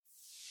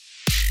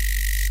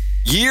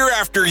Year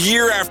after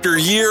year after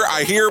year,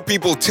 I hear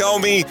people tell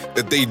me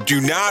that they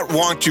do not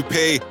want to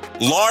pay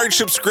large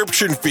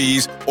subscription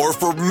fees or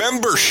for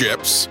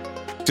memberships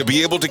to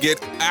be able to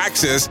get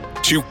access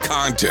to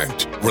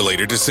content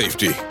related to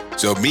safety.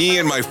 So me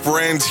and my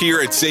friends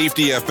here at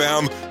Safety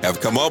FM have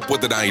come up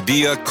with an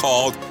idea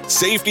called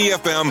Safety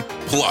FM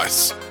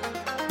Plus.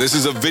 This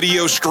is a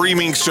video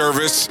streaming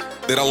service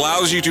that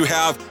allows you to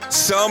have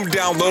some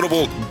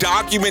downloadable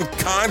document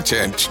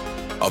content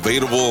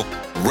available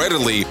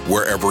readily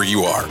wherever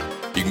you are.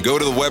 You can go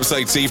to the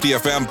website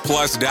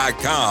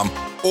safetyfmplus.com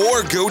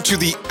or go to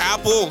the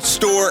Apple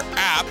Store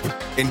app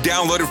and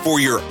download it for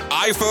your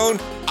iPhone,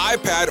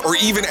 iPad, or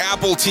even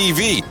Apple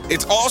TV.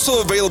 It's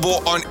also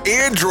available on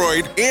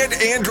Android and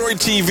Android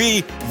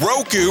TV,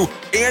 Roku,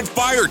 and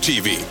Fire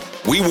TV.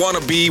 We want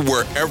to be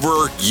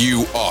wherever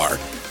you are.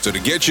 So to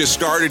get you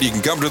started, you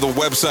can come to the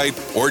website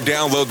or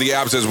download the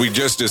apps as we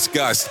just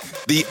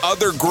discussed. The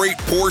other great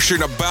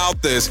portion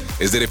about this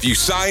is that if you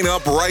sign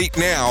up right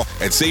now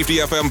at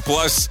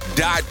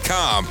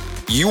safetyfmplus.com,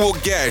 you will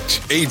get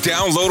a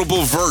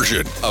downloadable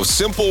version of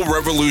Simple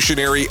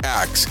Revolutionary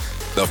Acts,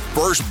 the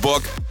first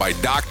book by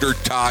Dr.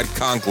 Todd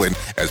Conklin,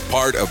 as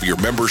part of your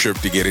membership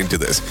to get into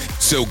this.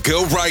 So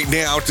go right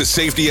now to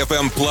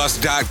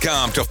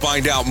safetyfmplus.com to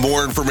find out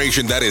more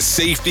information. That is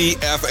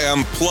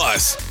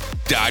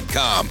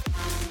safetyfmplus.com.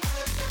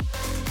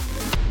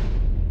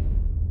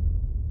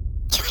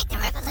 Join the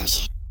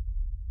revolution.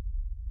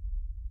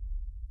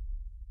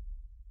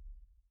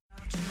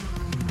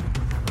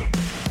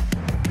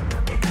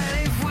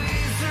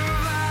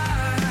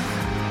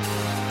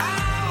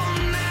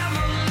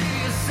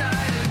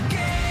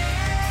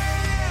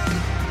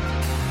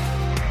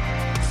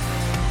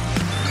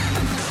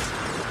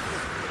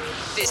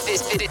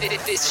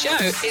 This show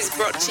is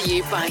brought to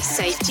you by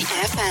Safety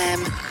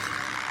FM.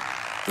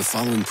 The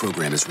following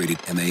program is rated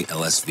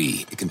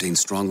MA-LSV. It contains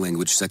strong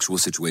language, sexual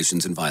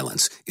situations, and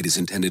violence. It is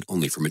intended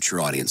only for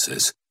mature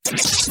audiences.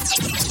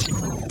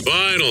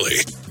 Finally,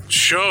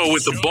 show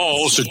with the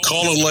balls to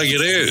call it like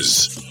it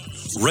is.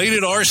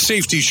 Rated R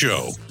Safety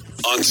Show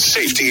on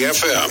Safety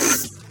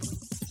FM.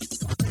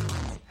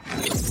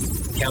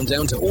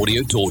 Countdown to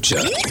audio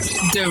torture.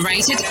 The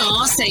Rated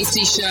R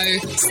Safety Show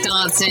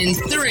starts in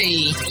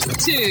 3,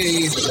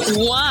 2,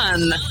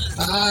 1.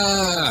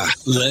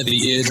 Let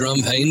the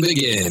eardrum pain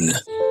begin.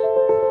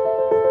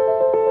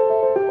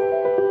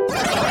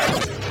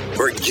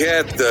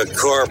 Forget the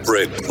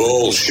corporate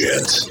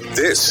bullshit.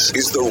 This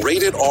is the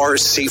Rated R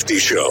Safety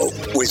Show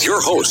with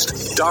your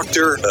host,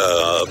 Dr.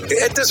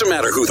 It doesn't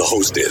matter who the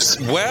host is.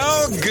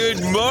 Well,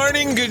 good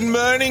morning, good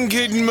morning,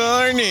 good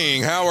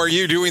morning. How are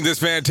you doing this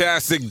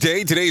fantastic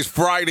day? Today's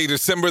Friday,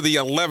 December the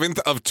 11th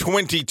of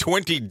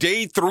 2020,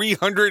 day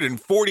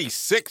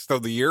 346th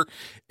of the year,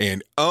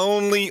 and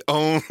only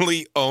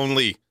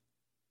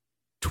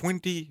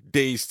 20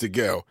 days to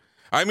go.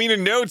 I mean,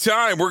 in no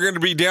time, we're going to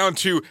be down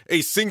to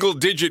a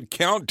single-digit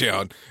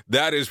countdown.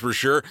 That is for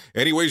sure.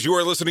 Anyways, you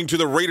are listening to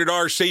the Rated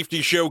R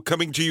Safety Show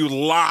coming to you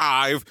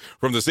live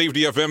from the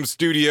Safety FM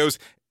studios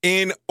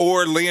in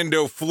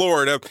Orlando,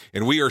 Florida,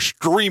 and we are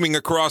streaming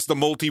across the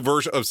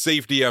multiverse of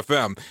Safety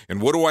FM.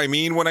 And what do I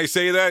mean when I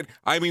say that?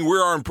 I mean,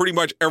 we're on pretty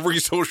much every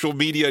social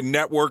media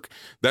network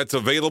that's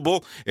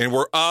available, and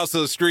we're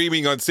also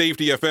streaming on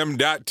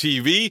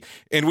safetyfm.tv,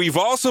 and we've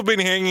also been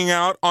hanging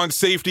out on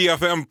Safety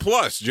FM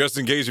Plus, just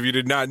in case if you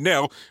did not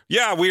know.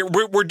 Yeah,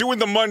 we're doing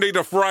the Monday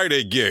to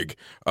Friday gig,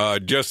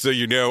 just so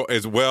you know,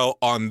 as well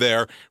on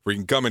there, where you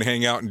can come and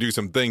hang out and do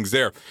some things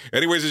there.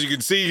 Anyways, as you can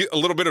see, a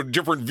little bit of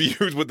different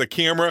views with the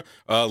camera.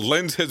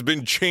 Lens has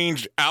been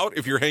changed out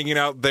if you're hanging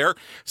out there.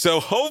 So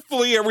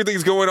hopefully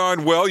everything's going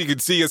on well. You can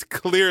see us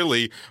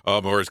clearly,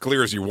 or as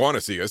clear as you want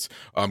to see us,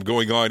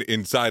 going on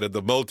inside of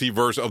the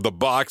multiverse of the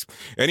box.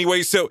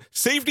 Anyway, so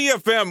Safety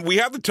FM, we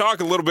have to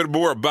talk a little bit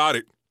more about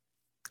it.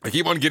 I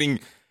keep on getting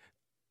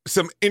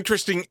some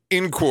interesting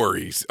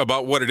inquiries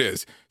about what it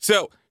is.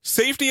 So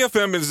Safety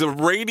FM is a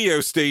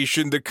radio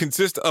station that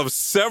consists of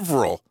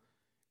several,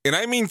 and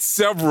I mean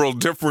several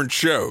different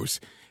shows.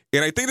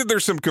 And I think that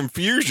there's some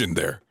confusion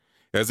there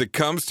as it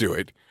comes to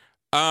it.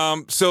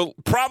 So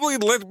probably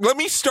let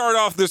me start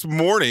off this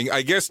morning,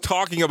 I guess,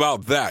 talking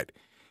about that.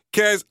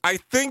 Because I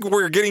think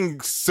we're getting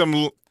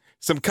some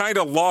kind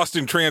of lost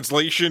in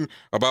translation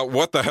about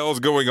what the hell is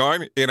going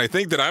on. And I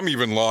think that I'm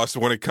even lost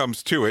when it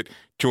comes to it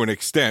to an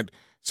extent.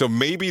 So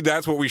maybe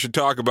that's what we should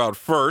talk about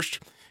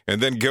first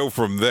and then go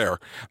from there.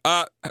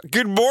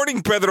 Good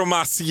morning, Pedro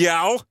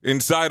Maciel,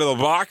 inside of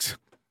the box.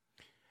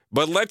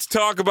 But let's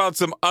talk about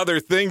some other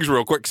things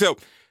real quick. So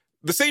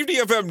the Safety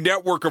FM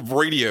network of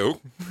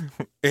radio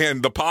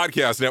and the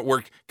podcast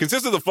network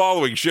consists of the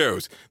following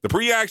shows: the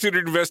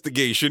Pre-Accident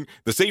Investigation,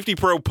 the Safety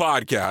Pro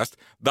Podcast,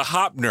 the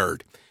Hop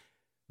Nerd,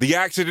 the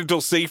Accidental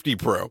Safety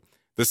Pro,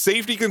 the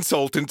Safety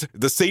Consultant,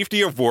 the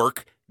Safety of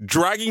Work,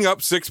 Dragging Up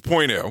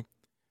 6.0,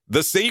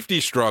 the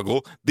Safety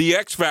Struggle, the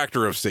X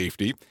Factor of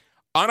Safety,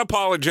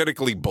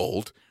 Unapologetically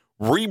Bold,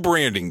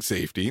 Rebranding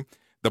Safety,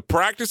 the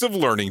Practice of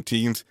Learning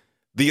Teams,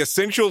 the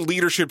Essential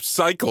Leadership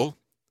Cycle,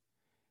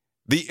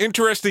 the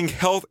Interesting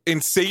Health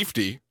and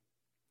Safety,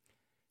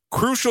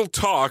 crucial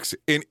talks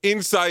and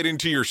insight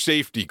into your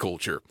safety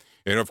culture.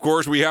 And, of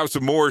course, we have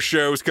some more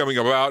shows coming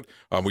about.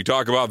 We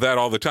talk about that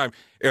all the time.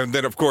 And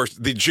then, of course,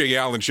 the Jay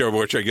Allen Show,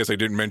 which I guess I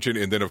didn't mention.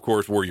 And then, of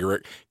course, where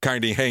you're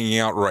kind of hanging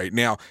out right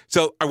now.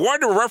 So I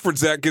wanted to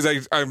reference that because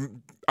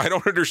I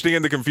don't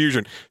understand the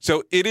confusion.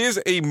 So it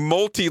is a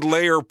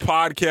multi-layer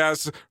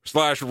podcast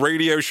 /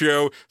 radio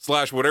show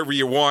 / whatever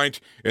you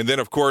want. And then,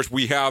 of course,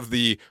 we have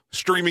the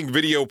streaming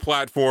video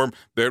platform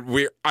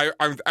that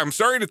I'm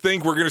starting to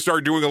think we're going to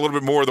start doing a little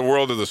bit more of the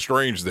World of the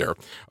Strange there.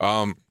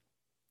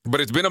 But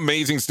it's been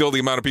amazing still the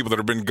amount of people that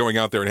have been going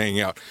out there and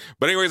hanging out.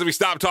 But anyways, if we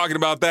stop talking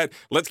about that,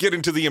 let's get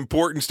into the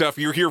important stuff.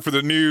 You're here for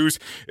the news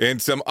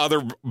and some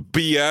other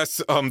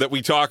BS that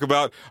we talk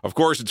about. Of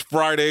course, it's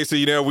Friday,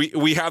 so,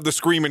 we have the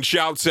scream and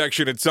shout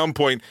section at some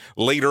point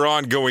later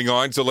on going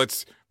on. So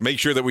let's make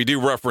sure that we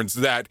do reference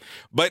that.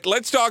 But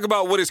let's talk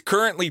about what is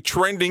currently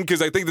trending,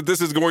 because I think that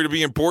this is going to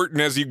be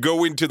important as you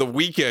go into the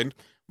weekend.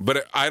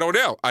 But I don't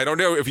know. I don't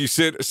know if you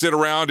sit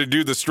around and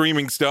do the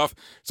streaming stuff.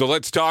 So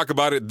let's talk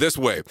about it this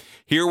way.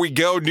 Here we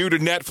go. New to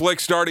Netflix,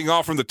 starting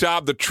off from the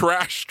top, The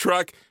Trash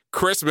Truck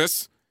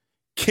Christmas,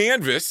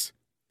 Canvas,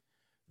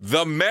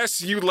 The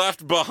Mess You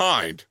Left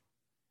Behind,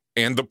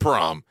 and The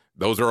Prom.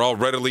 Those are all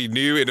readily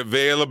new and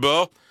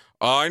available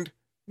on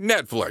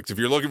Netflix. If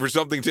you're looking for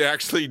something to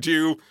actually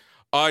do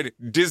on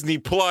Disney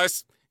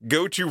Plus,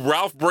 go to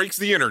Ralph Breaks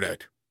the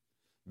Internet.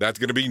 That's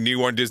going to be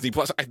new on Disney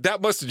Plus. That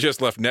must have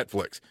just left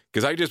Netflix,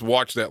 because I just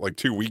watched that like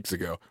 2 weeks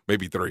ago,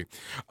 maybe 3.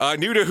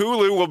 New to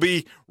Hulu will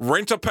be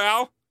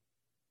Rent-A-Pal.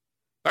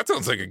 That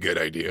sounds like a good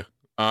idea.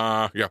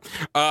 Yeah.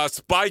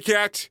 Spy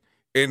Cat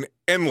and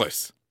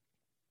Endless.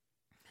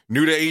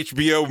 New to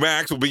HBO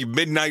Max will be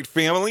Midnight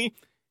Family.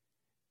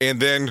 And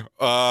then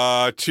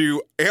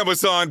to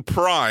Amazon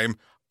Prime,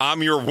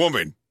 I'm Your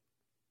Woman.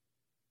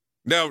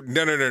 No.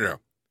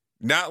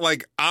 Not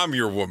like I'm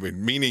Your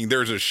Woman, meaning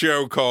there's a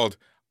show called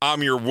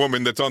I'm Your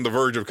Woman that's on the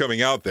verge of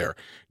coming out there,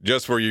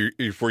 just for you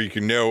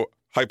can know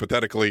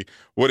hypothetically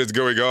what is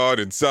going on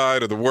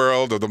inside of the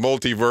world of the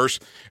multiverse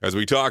as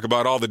we talk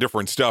about all the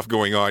different stuff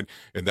going on.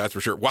 And that's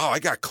for sure. Wow, I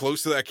got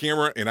close to that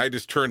camera and I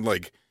just turned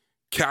like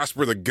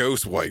Casper the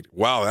Ghost white.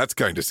 Wow, that's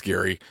kind of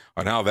scary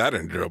on how that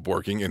ended up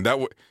working. And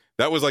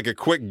that was like a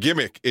quick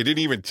gimmick. It didn't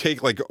even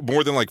take like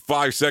more than like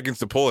 5 seconds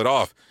to pull it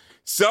off.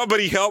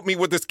 Somebody help me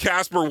with this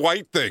Casper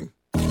White thing.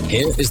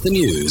 Here is the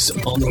news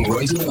on the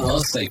Rated R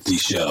Safety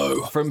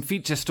Show. From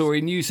Feature Story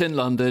News in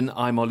London,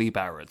 I'm Ollie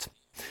Barrett.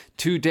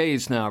 2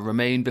 days now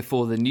remain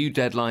before the new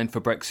deadline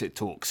for Brexit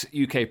talks.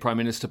 UK Prime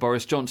Minister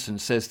Boris Johnson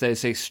says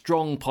there's a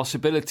strong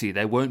possibility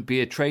there won't be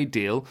a trade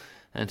deal,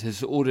 and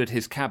has ordered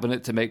his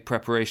cabinet to make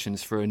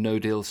preparations for a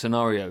no-deal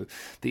scenario.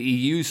 The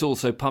EU's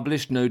also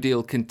published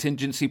no-deal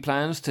contingency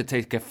plans to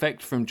take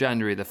effect from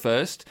January the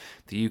 1st.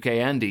 The UK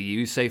and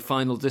EU say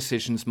final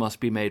decisions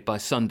must be made by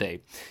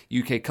Sunday.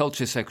 UK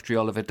Culture Secretary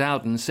Oliver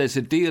Dowden says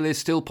a deal is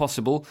still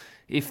possible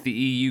if the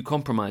EU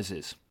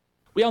compromises.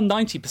 We are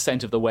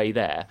 90% of the way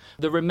there.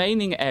 The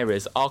remaining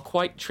areas are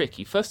quite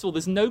tricky. First of all,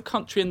 there's no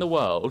country in the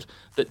world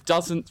that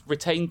doesn't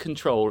retain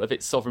control of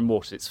its sovereign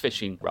waters, its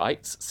fishing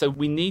rights. So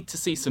we need to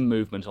see some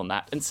movement on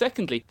that. And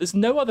secondly, there's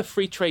no other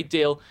free trade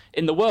deal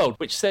in the world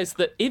which says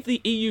that if the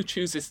EU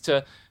chooses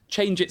to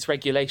change its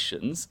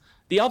regulations,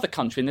 the other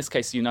country, in this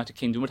case the United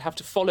Kingdom, would have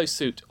to follow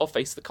suit or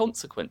face the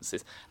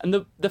consequences. And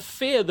the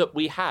fear that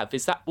we have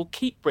is that will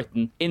keep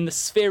Britain in the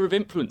sphere of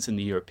influence in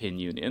the European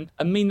Union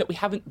and mean that we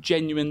haven't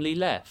genuinely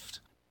left.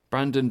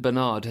 Brandon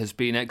Bernard has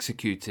been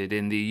executed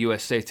in the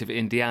US state of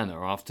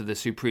Indiana after the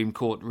Supreme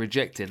Court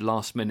rejected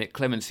last-minute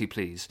clemency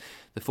pleas.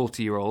 The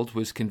 40-year-old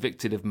was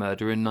convicted of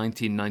murder in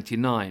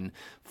 1999.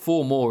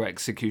 4 more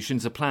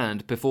executions are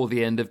planned before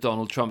the end of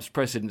Donald Trump's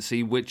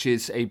presidency, which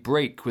is a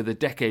break with a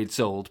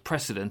decades-old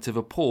precedent of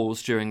a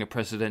pause during a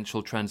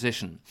presidential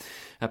transition.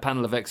 A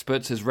panel of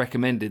experts has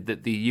recommended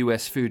that the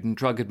US Food and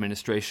Drug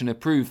Administration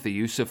approve the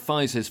use of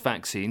Pfizer's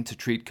vaccine to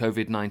treat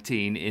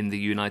COVID-19 in the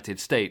United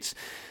States.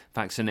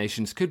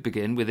 Vaccinations could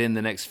begin within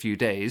the next few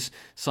days.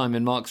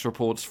 Simon Marks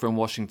reports from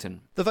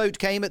Washington. The vote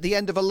came at the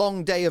end of a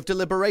long day of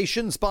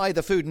deliberations by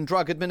the Food and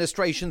Drug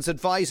Administration's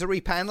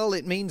advisory panel.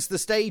 It means the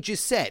stage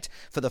is set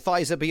for the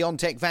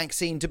Pfizer-BioNTech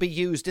vaccine to be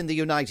used in the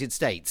United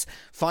States.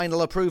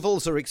 Final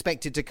approvals are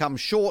expected to come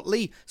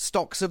shortly.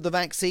 Stocks of the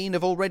vaccine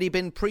have already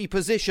been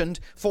pre-positioned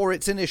for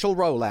its initial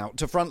rollout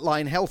to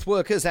frontline health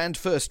workers and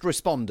first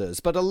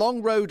responders. But a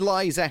long road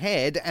lies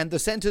ahead, and the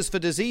Centers for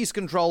Disease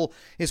Control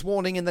is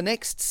warning in the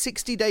next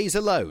 60 days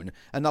alone,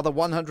 another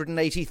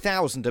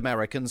 180,000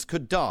 Americans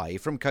could die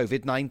from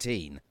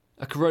COVID-19.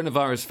 A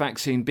coronavirus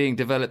vaccine being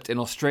developed in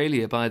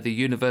Australia by the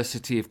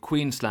University of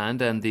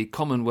Queensland and the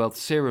Commonwealth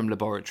Serum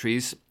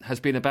Laboratories has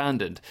been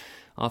abandoned.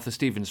 Arthur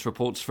Stevens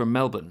reports from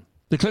Melbourne.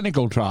 The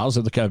clinical trials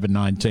of the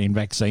COVID-19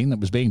 vaccine that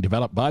was being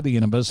developed by the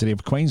University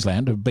of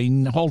Queensland have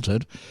been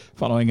halted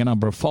following a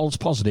number of false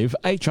positive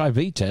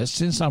HIV tests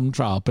in some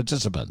trial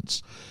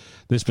participants.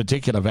 This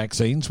particular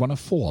vaccine is one of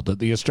 4 that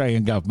the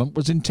Australian government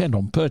was intent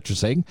on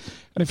purchasing,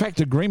 and in fact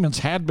agreements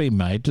had been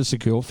made to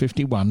secure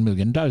 51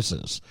 million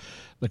doses.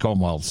 The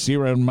Commonwealth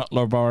Serum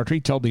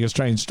Laboratory told the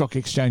Australian Stock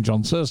Exchange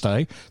on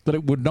Thursday that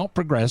it would not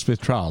progress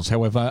with trials,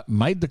 however,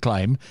 made the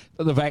claim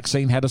that the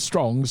vaccine had a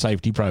strong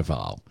safety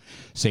profile.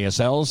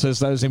 CSL says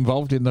those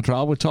involved in the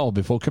trial were told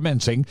before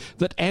commencing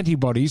that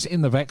antibodies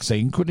in the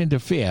vaccine could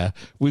interfere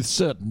with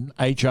certain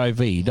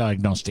HIV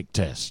diagnostic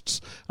tests.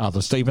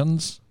 Arthur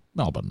Stevens,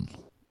 Melbourne.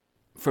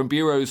 From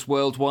bureaus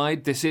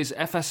worldwide, this is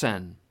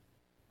FSN.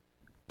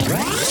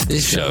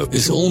 This show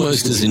is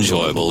almost as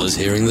enjoyable as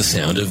hearing the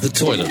sound of the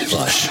toilet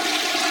flush.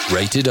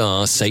 Rated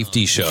R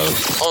Safety Show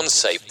on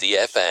Safety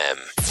FM.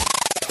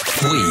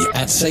 We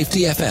at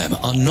Safety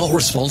FM are not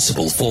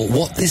responsible for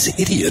what this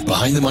idiot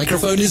behind the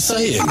microphone is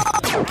saying.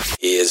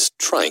 He is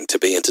trying to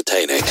be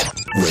entertaining.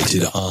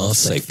 Rated R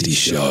Safety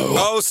Show.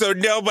 Oh, so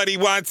nobody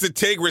wants to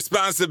take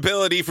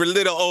responsibility for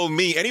little old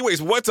me.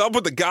 Anyways, what's up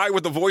with the guy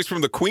with the voice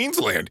from the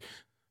Queensland?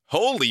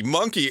 Holy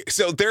monkey.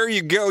 So there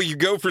you go. You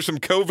go for some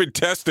COVID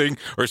testing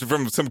or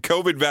from some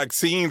COVID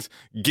vaccines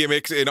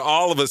gimmicks, and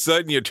all of a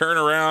sudden you turn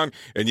around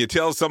and you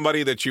tell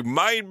somebody that you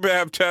might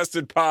have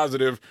tested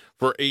positive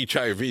for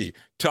HIV.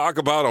 Talk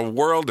about a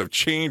world of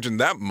change in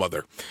that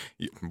mother.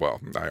 Well,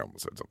 I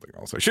almost said something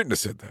else. I shouldn't have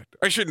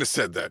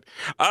said that.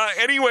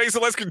 Anyway, so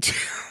let's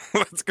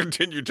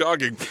continue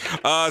talking.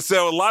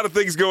 So a lot of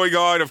things going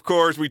on. Of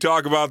course, we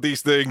talk about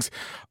these things.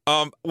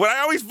 What I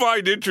always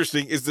find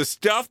interesting is the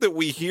stuff that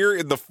we hear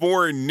in the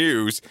foreign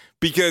news,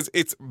 because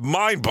it's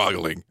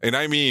mind-boggling. And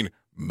I mean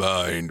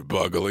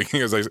mind-boggling.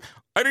 As I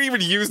didn't even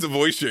use the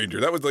voice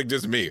changer. That was like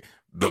just me.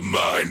 The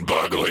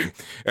mind-boggling.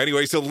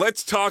 Anyway, so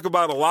let's talk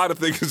about a lot of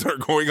things that are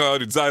going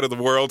on inside of the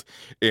world.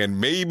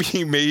 And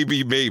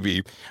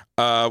maybe,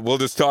 we'll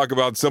just talk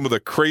about some of the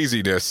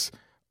craziness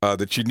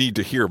that you need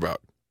to hear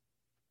about.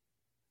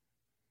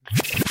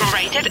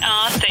 Rated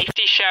R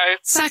Safety Show.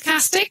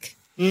 Sarcastic?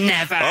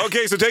 Never.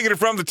 Okay, so taking it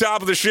from the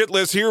top of the shit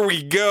list, here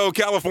we go.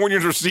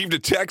 Californians received a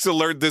text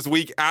alert this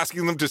week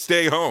asking them to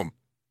stay home.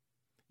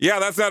 Yeah,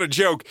 that's not a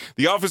joke.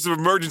 The Office of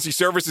Emergency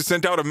Services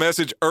sent out a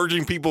message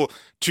urging people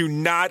to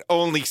not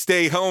only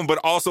stay home, but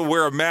also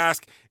wear a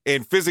mask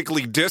and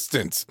physically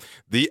distance.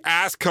 The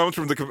ask comes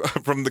from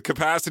the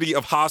capacity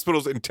of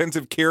hospitals'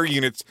 intensive care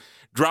units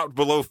dropped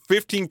below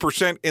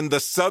 15% in the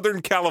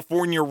Southern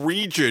California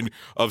region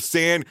of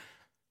San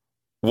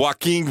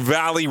Joaquin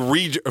Valley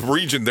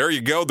region. There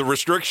you go. The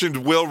restrictions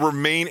will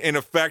remain in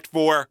effect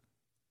for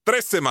 3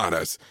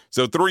 semanas.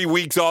 So 3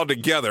 weeks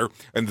altogether,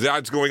 and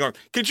that's going on.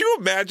 Could you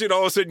imagine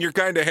all of a sudden you're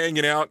kind of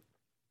hanging out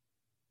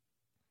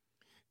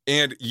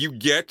and you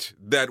get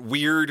that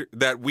weird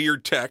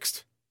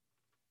text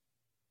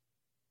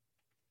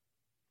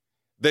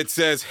that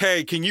says,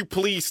 hey, can you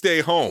please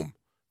stay home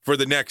for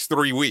the next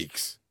 3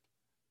 weeks?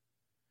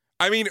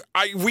 I mean,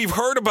 we've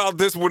heard about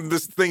this when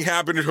this thing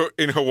happened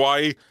in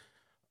Hawaii,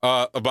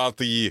 about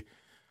the,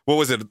 what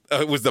was it?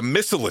 It was the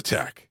missile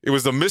attack. It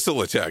was the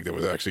missile attack that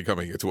was actually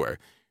coming its way,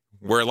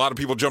 where a lot of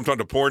people jumped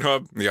onto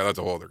Pornhub. Yeah, that's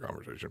a whole other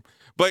conversation.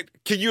 But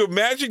can you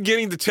imagine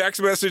getting the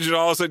text message and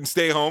all of a sudden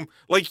stay home?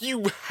 Like,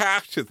 you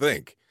have to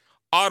think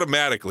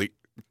automatically,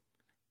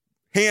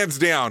 hands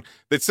down,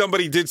 that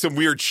somebody did some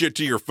weird shit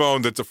to your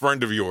phone that's a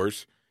friend of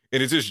yours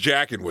and is just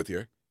jacking with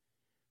you.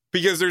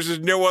 Because there's just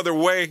no other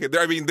way.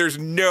 I mean, there's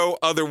no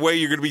other way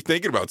you're going to be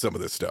thinking about some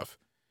of this stuff.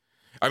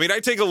 I mean, I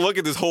take a look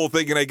at this whole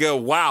thing and I go,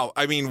 wow,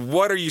 I mean,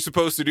 what are you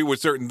supposed to do with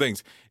certain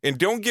things? And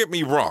don't get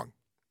me wrong.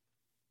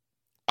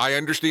 I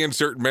understand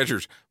certain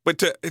measures,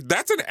 but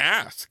that's an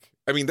ask.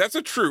 I mean, that's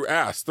a true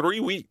ask. 3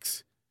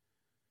 weeks.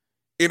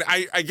 And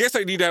I guess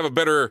I need to have a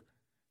better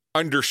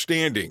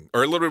understanding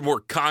or a little bit more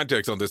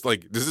context on this.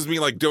 Like, does this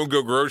mean like don't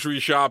go grocery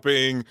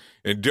shopping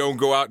and don't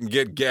go out and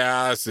get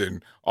gas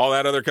and all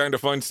that other kind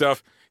of fun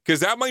stuff? Because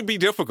that might be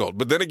difficult.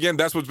 But then again,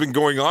 that's what's been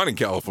going on in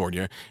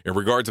California in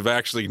regards of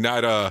actually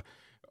not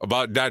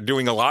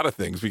doing a lot of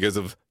things because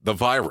of the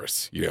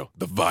virus, the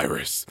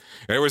virus.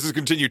 Anyways, let's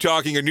continue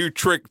talking. A new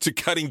trick to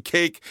cutting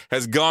cake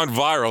has gone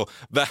viral.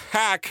 The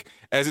hack,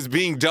 as it's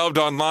being dubbed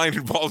online,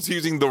 involves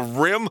using the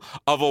rim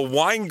of a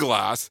wine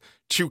glass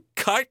to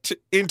cut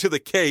into the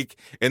cake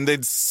and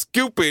then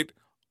scoop it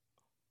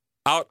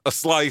out a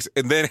slice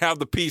and then have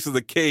the piece of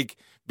the cake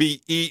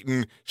be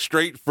eaten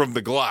straight from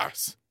the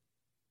glass.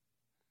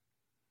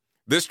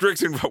 This trick,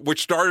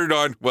 which started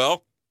on,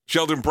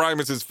 Sheldon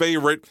Primus's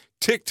favorite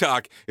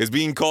TikTok, is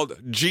being called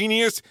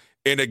genius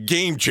and a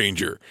game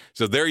changer.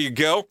 So there you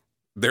go.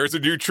 There's a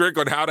new trick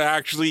on how to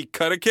actually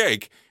cut a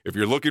cake. If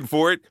you're looking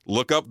for it,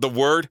 look up the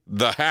word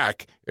The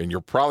Hack, and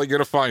you're probably going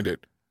to find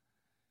it.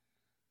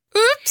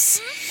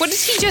 Oops! What did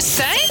he just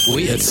say?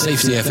 We at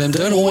Safety FM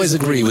don't always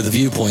agree with the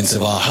viewpoints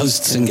of our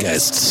hosts and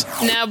guests.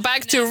 Now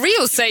back to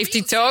real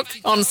safety talk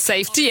on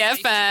Safety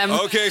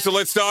FM. Okay, so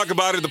let's talk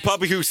about it. The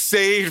puppy who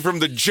saved from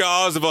the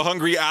jaws of a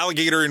hungry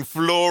alligator in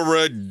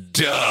Florida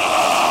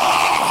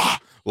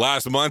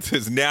last month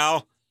is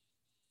now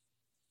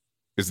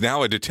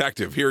a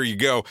detective. Here you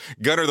go.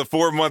 Gunner, the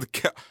 4-month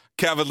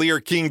Cavalier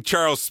King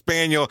Charles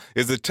Spaniel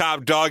is the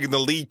top dog in the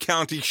Lee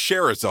County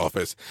Sheriff's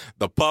Office.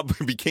 The pup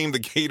became the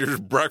Gators'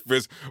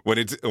 breakfast when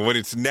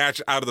it's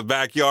snatched out of the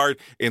backyard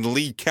in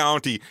Lee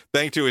County,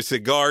 thanks to a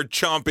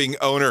cigar-chomping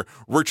owner,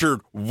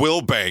 Richard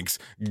Wilbanks.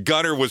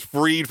 Gunner was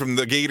freed from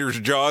the Gators'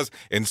 jaws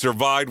and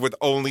survived with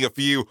only a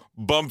few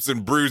bumps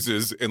and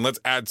bruises, and let's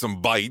add some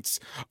bites.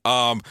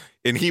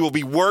 And he will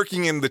be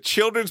working in the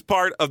children's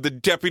part of the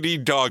Deputy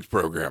Dogs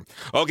program.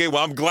 Okay,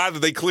 well, I'm glad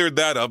that they cleared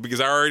that up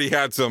because I already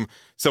had some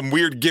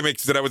weird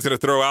gimmicks that I was going to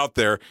throw out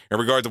there in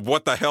regards of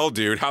what the hell,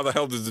 dude? How the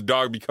hell does the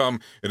dog become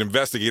an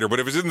investigator? But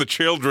if it's in the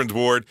children's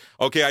ward,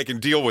 okay, I can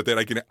deal with it.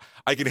 I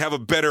can have a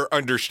better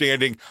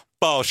understanding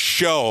for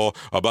sure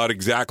about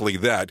exactly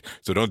that.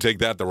 So don't take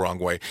that the wrong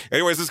way.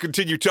 Anyways, let's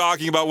continue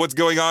talking about what's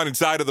going on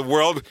inside of the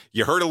world.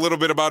 You heard a little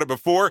bit about it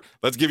before.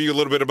 Let's give you a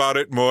little bit about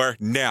it more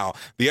now.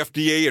 The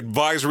FDA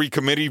Advisory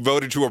Committee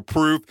voted to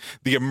approve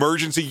the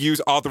emergency use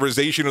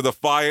authorization of the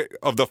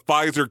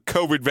Pfizer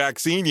COVID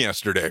vaccine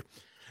yesterday.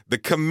 The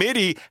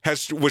committee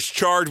was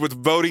charged with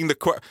voting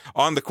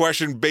on the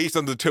question based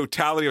on the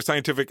totality of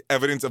scientific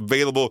evidence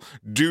available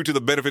due to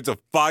the benefits of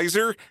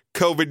Pfizer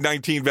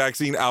COVID-19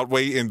 vaccine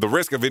outweighing the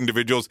risk of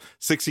individuals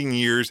 16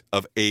 years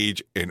of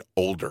age and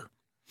older.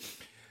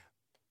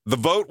 The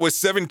vote was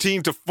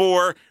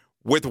 17-4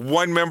 with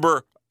one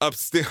member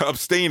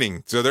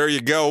abstaining. So there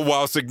you go.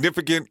 While the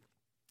significance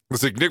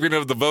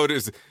of the vote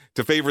is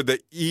to favor the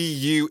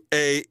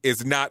EUA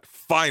is not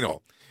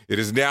final.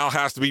 It now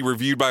has to be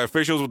reviewed by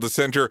officials with the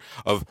Center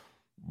of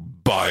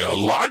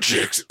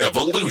Biologics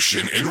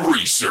Evolution and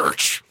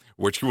Research,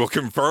 which will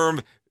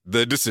confirm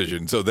the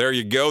decision. So there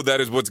you go. That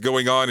is what's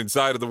going on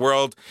inside of the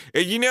world.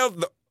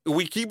 And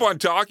we keep on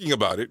talking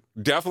about it.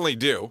 Definitely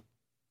do.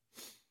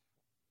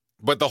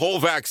 But the whole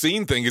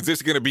vaccine thing, is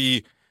this going to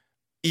be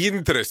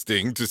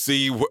interesting to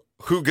see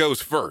who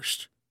goes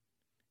first?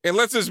 And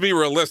let's just be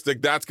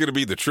realistic. That's going to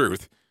be the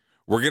truth.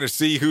 We're going to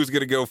see who's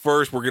going to go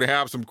first. We're going to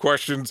have some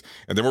questions,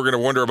 and then we're going to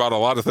wonder about a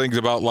lot of things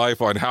about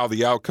life on how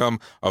the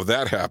outcome of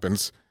that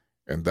happens.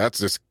 And that's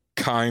just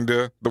kind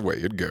of the way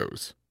it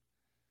goes.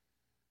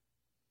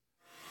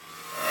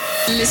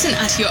 Listen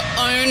at your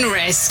own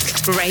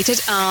risk. Rated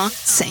R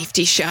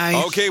Safety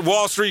Show. Okay,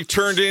 Wall Street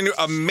turned in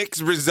a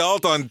mixed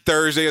result on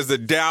Thursday as the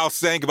Dow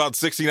sank about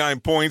 69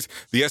 points,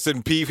 the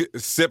S&P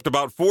sipped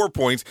about 4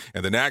 points,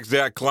 and the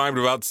NASDAQ climbed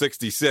about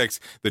 66.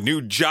 The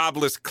new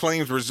jobless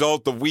claims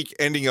result the week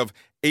ending of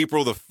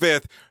April the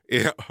 5th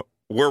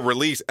were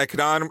released.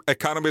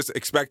 Economists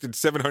expected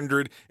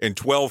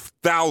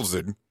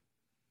 712,000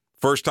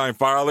 first-time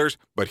filers,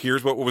 but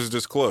here's what was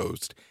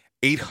disclosed.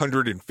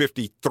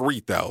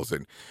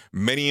 853,000.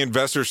 Many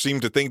investors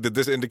seem to think that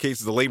this indicates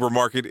the labor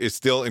market is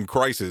still in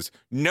crisis.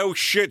 No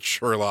shit,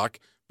 Sherlock.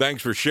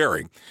 Thanks for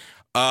sharing.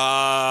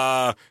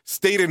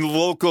 State and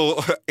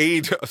local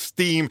aid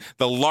esteem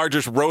the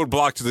largest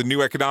roadblock to the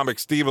new economic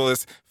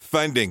stimulus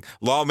funding.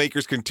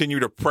 Lawmakers continue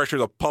to pressure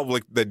the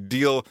public. The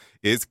deal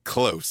is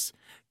close.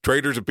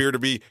 Traders appear to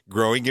be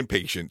growing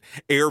impatient.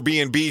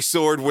 Airbnb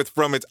soared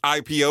from its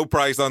IPO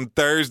price on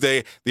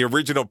Thursday. The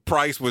original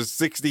price was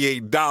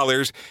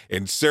 $68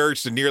 and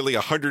surged to nearly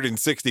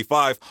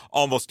 $165,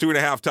 almost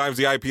 2.5 times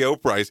the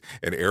IPO price,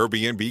 and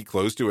Airbnb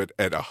closed to it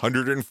at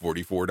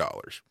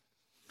 $144.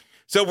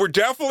 So we're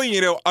definitely,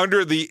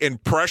 under the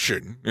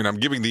impression, and I'm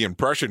giving the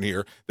impression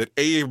here, that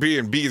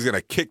Airbnb is going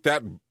to kick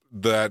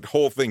that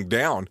whole thing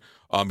down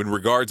in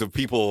regards of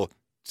people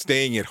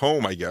staying at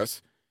home, I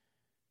guess.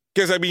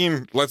 Because,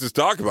 let's just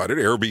talk about it.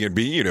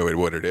 Airbnb, you know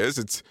what it is.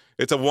 It's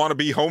a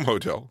wannabe home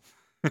hotel.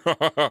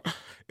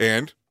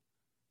 And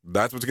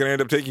that's what's going to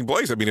end up taking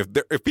place.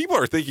 If people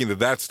are thinking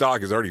that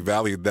stock is already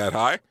valued that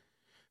high,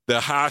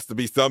 there has to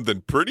be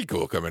something pretty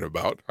cool coming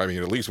about. At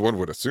least one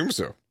would assume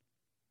so.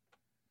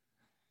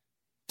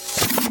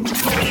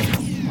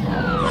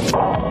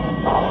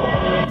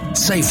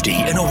 Safety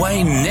in a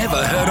way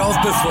never heard of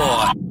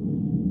before.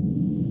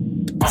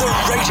 The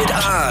Rated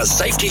R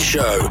Safety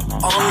Show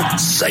on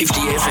Safety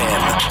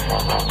FM.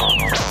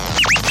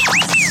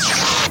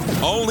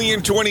 Only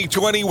in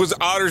 2020 was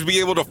Otters be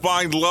able to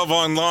find love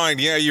online.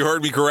 Yeah, you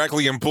heard me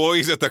correctly.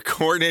 Employees at the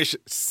Cornish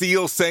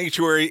Seal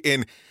Sanctuary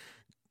in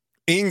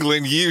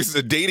England used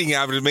a dating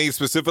app made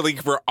specifically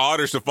for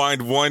otters to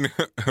find one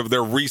of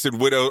their recent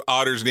widowed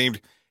otters named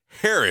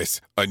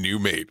Harris a new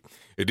mate.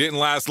 It didn't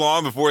last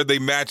long before they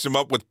matched him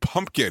up with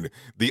Pumpkin,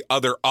 the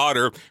other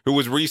otter, who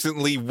was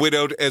recently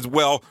widowed as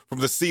well from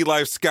the Sea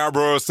Life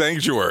Scarborough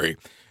Sanctuary.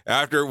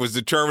 After it was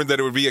determined that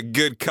it would be a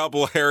good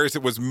couple, Harris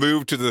was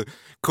moved to the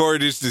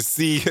Cornish to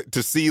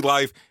Sea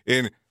Life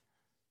in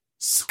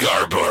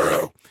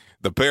Scarborough.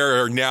 The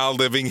pair are now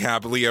living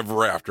happily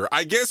ever after.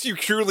 I guess you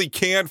truly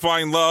can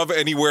find love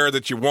anywhere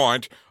that you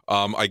want.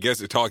 I guess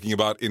it's talking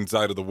about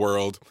inside of the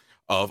world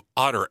of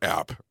Otter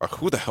app.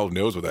 Who the hell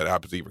knows what that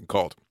app is even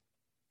called?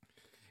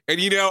 And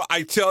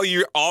I tell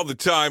you all the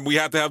time, we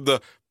have to have the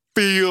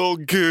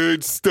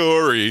feel-good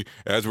story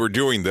as we're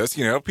doing this.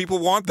 People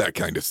want that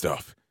kind of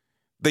stuff.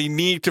 They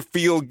need to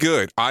feel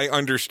good. I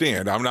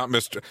understand. I'm not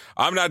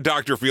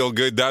Dr. Feel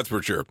Good, that's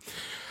for sure.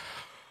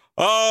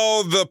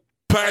 Oh, the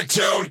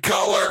Pantone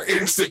Color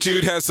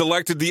Institute has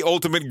selected the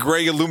ultimate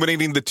gray,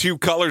 illuminating the two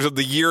colors of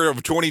the year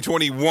of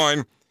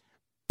 2021.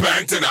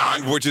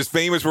 Pentanon, which is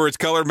famous for its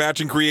color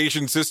matching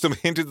creation system,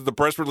 hinted at the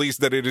press release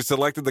that it has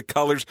selected the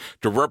colors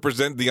to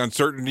represent the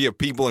uncertainty of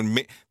people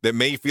that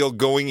may feel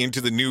going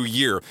into the new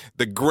year.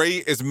 The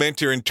gray is meant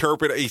to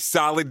interpret a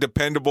solid,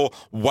 dependable,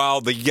 while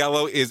the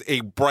yellow is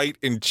a bright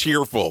and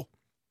cheerful.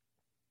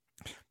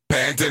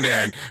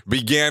 Pentanon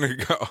began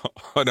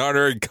an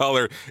honorary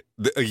color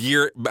a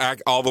year back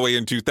all the way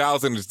in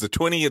 2000. It's the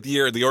 20th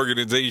year the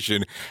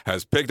organization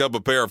has picked up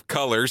a pair of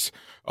colors,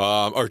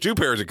 or two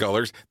pairs of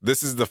colors.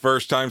 This is the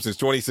first time since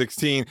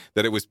 2016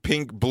 that it was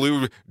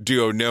pink-blue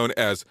duo known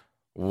as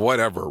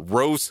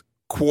Rose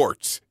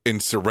Quartz in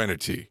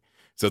Serenity.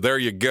 So there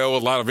you go. A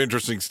lot of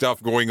interesting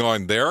stuff going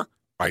on there,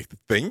 I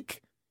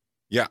think.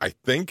 Yeah, I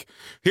think.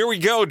 Here we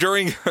go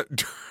during...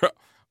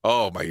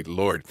 Oh, my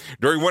Lord.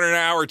 During 1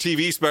 hour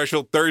TV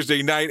special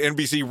Thursday night,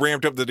 NBC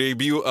ramped up the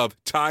debut of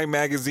Time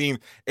Magazine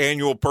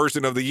Annual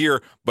Person of the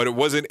Year, but it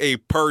wasn't a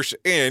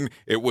person,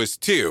 it was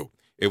two.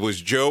 It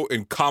was Joe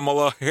and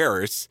Kamala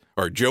Harris,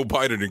 or Joe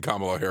Biden and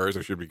Kamala Harris,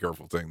 I should be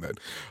careful saying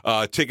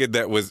that, ticket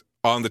that was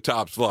on the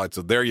top slot.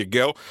 So there you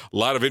go. A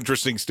lot of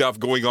interesting stuff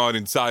going on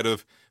inside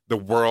of the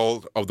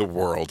world of the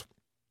world.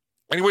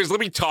 Anyways, let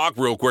me talk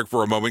real quick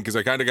for a moment because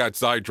I kind of got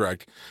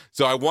sidetracked.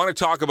 So I want to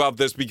talk about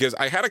this because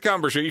I had a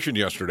conversation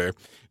yesterday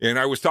and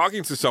I was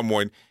talking to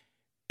someone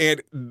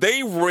and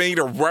they made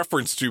a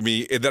reference to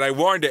me that I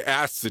wanted to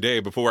ask today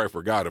before I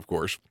forgot, of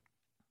course.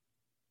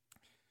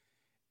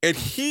 And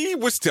he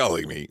was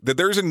telling me that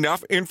there's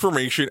enough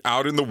information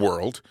out in the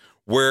world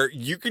where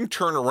you can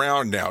turn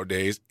around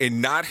nowadays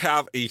and not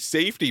have a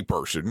safety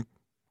person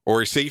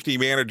or a safety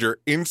manager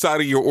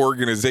inside of your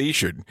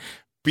organization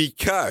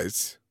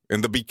because...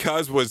 And the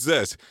because was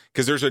this,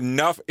 because there's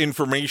enough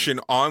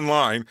information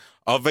online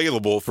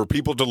available for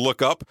people to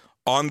look up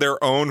on their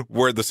own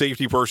where the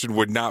safety person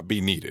would not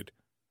be needed.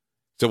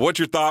 So what's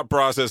your thought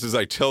process as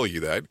I tell you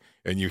that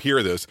and you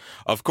hear this?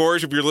 Of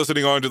course, if you're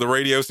listening on to the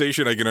radio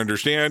station, I can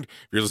understand.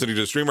 If you're listening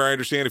to the streamer, I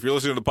understand. If you're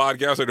listening to the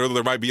podcast, I know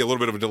there might be a little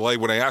bit of a delay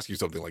when I ask you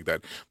something like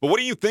that. But what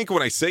do you think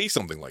when I say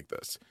something like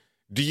this?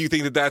 Do you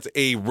think that that's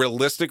a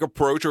realistic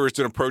approach or it's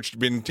an approach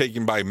been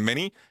taken by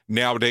many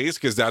nowadays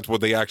because that's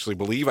what they actually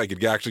believe? I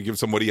could actually give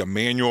somebody a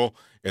manual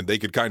and they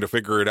could kind of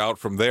figure it out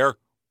from there.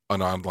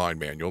 An online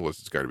manual. This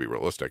has got to be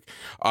realistic.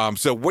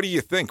 So what do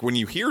you think when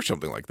you hear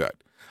something like that?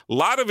 A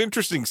lot of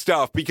interesting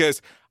stuff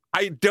because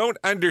I don't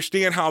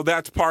understand how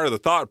that's part of the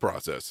thought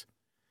process.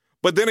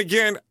 But then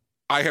again,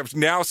 I have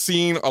now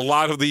seen a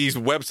lot of these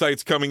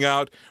websites coming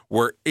out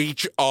where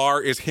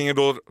HR is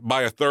handled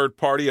by a third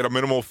party at a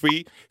minimal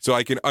fee. So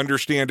I can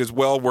understand as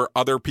well where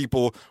other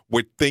people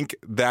would think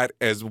that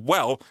as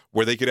well,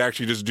 where they could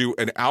actually just do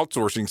an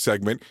outsourcing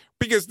segment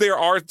because there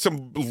are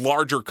some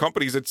larger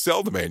companies that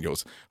sell the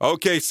manuals.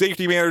 Okay,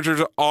 safety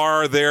managers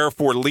are there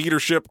for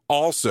leadership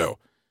also.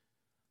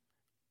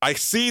 I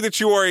see that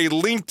you are a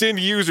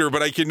LinkedIn user,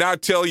 but I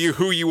cannot tell you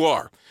who you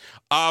are.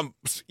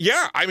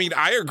 Yeah, I mean,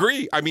 I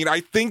agree. I mean, I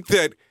think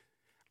that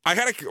I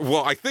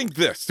think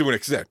this to an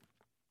extent.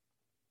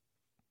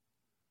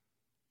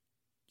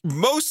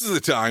 Most of the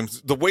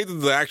times, the way that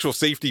the actual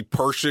safety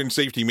person,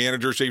 safety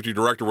manager, safety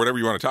director, whatever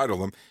you want to title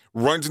them,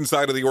 runs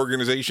inside of the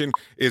organization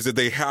is that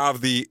they have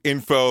the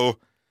info.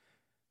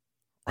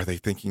 Are they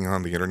thinking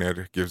on the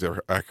internet gives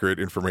accurate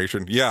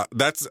information? Yeah,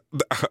 that's...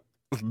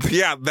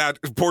 Yeah, that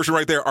portion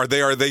right there. Are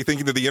they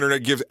thinking that the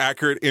internet gives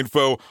accurate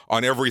info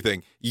on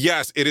everything?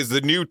 Yes, it is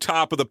the new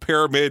top of the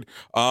pyramid.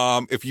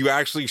 If you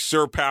actually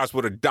surpass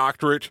what a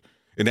doctorate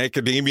in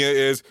academia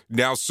is,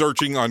 now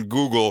searching on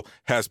Google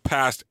has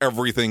passed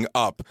everything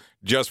up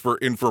just for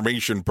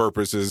information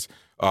purposes.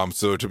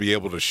 So to be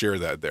able to share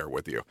that there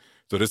with you.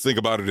 So just think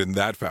about it in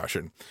that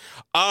fashion.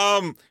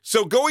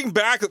 So going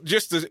back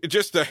just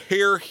a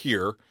hair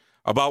here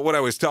about what I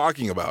was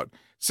talking about.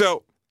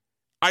 So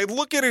I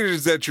look at it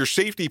as that your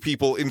safety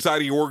people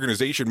inside of your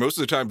organization, most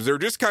of the time, they're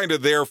just kind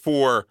of there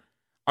for,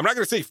 I'm not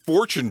going to say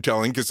fortune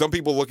telling because some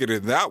people look at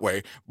it that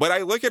way, but I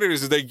look at it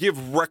as they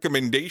give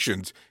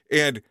recommendations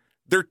and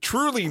they're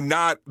truly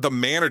not the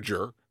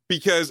manager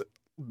because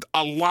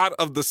a lot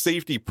of the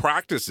safety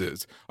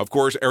practices, of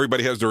course,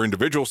 everybody has their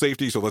individual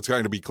safety, so let's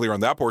kind of be clear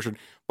on that portion,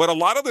 but a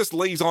lot of this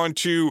lays on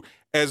to,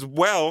 as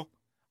well,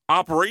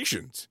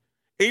 operations.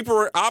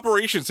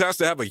 Operations has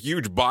to have a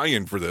huge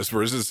buy-in for this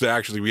to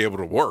actually be able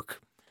to work.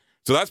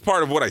 So that's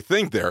part of what I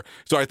think there.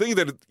 So I think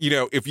that,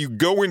 if you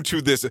go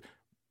into this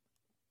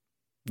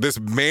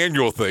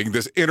manual thing,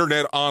 this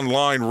internet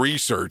online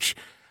research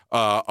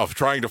of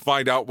trying to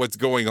find out what's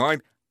going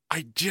on,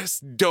 I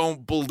just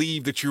don't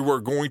believe that you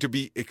are going to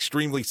be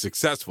extremely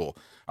successful.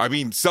 I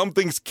mean, some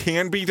things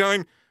can be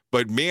done,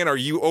 but man, are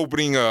you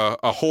opening a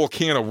whole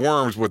can of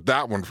worms with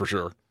that one for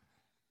sure.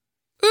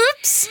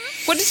 Oops!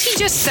 What did he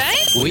just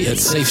say? We at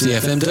Safety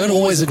FM don't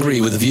always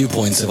agree with the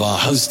viewpoints of our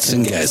hosts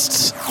and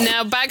guests.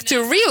 Now back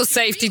to real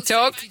safety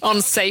talk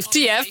on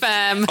Safety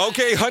FM.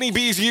 Okay,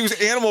 honeybees use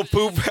animal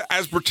poop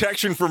as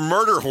protection for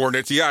murder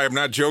hornets. Yeah, I'm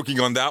not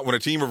joking on that one. A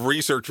team of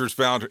researchers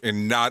found,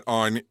 and not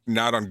on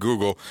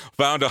Google,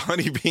 found a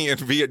honeybee in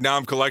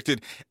Vietnam,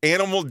 collected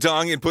animal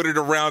dung and put it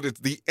around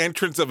the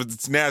entrance of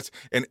its nest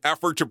in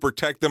effort to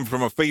protect them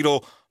from a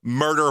fatal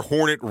murder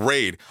hornet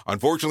raid.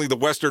 Unfortunately, the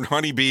western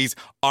honeybees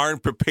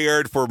aren't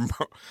prepared for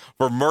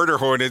murder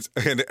hornets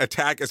and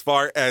attack as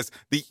far as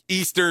the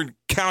eastern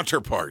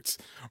counterparts.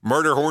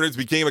 Murder hornets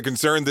became a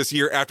concern this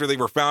year after they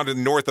were found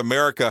in North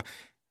America.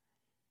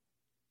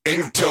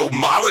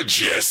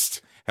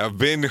 Entomologists have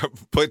been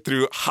put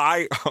through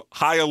high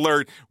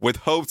alert with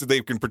hopes that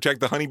they can protect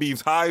the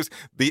honeybees' hives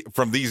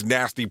from these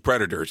nasty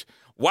predators.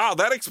 Wow,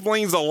 that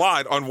explains a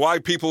lot on why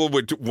people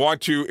would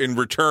want to, in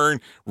return,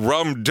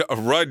 rub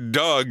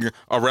dung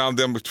around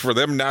them for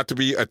them not to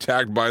be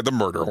attacked by the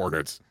murder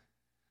hornets.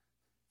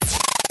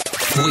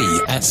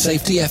 We at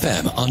Safety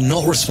FM are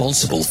not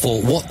responsible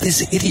for what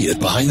this idiot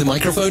behind the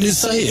microphone is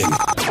saying.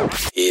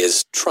 He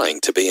is trying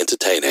to be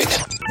entertaining.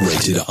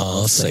 Rated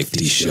R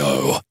Safety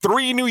Show.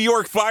 3 New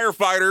York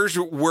firefighters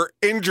were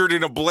injured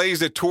in a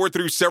blaze that tore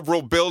through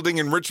several buildings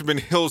in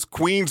Richmond Hills,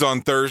 Queens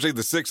on Thursday.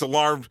 The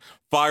 6-alarm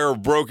fire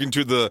broke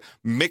into the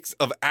mix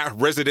of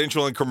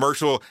residential and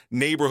commercial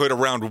neighborhood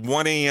around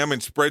 1 a.m.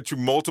 and spread to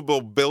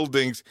multiple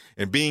buildings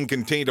and being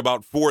contained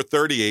about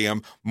 4:30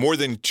 a.m. More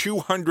than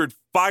 200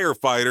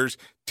 firefighters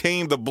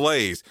tamed the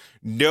blaze.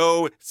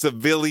 No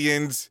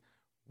civilians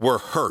were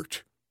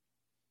hurt.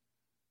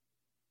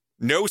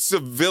 No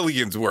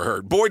civilians were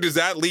hurt. Boy, does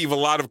that leave a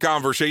lot of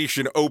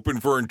conversation open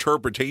for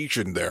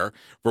interpretation there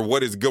for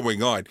what is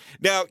going on.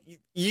 Now,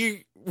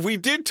 we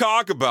did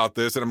talk about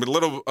this, and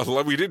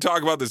we did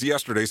talk about this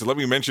yesterday, so let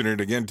me mention it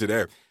again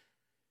today.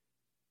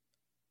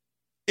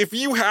 If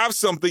you have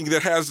something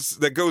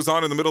that goes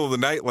on in the middle of the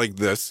night like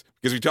this,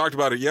 because we talked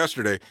about it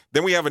yesterday,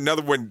 then we have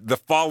another one the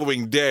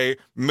following day,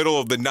 middle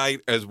of the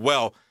night as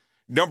well.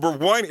 Number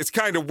one, it's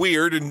kind of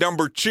weird, and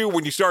number two,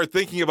 when you start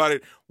thinking about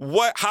it,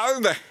 how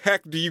in the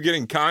heck do you get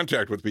in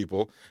contact with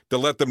people to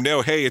let them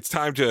know, hey, it's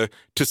time to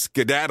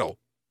skedaddle?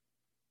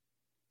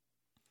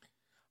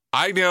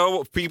 I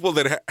know people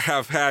that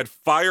have had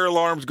fire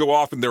alarms go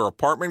off in their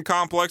apartment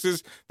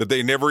complexes that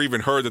they never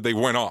even heard that they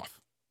went off.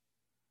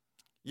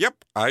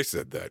 Yep, I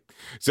said that.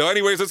 So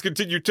anyways, let's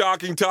continue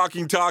talking,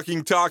 because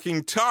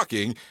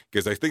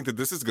I think that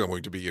this is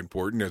going to be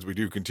important as we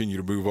do continue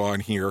to move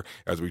on here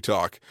as we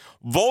talk.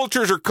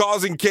 Vultures are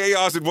causing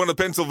chaos in one of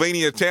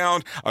Pennsylvania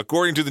towns.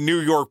 According to the New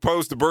York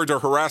Post, the birds are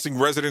harassing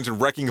residents and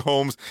wrecking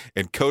homes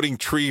and coating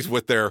trees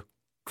with their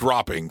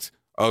droppings.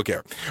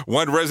 Okay.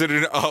 One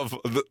resident of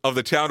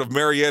the town of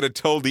Marietta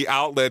told the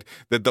outlet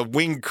that the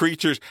winged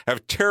creatures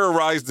have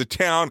terrorized the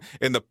town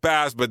in the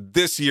past, but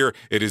this year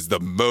it is the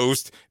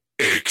most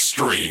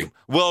extreme.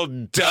 Well,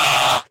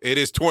 duh. It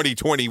is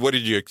 2020. What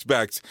did you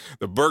expect?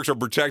 The birds are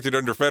protected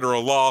under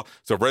federal law,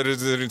 so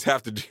residents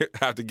have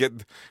to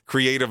get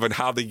creative on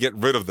how they get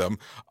rid of them.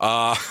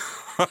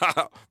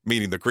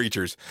 Meaning the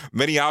creatures.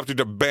 Many opted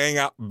to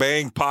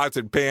bang pots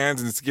and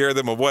pans and scare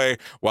them away,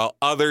 while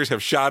others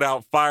have shot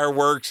out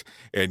fireworks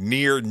and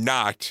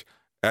not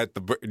at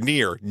the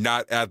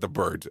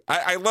birds.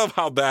 I love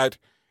how that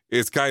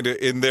is kind of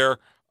in there,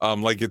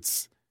 like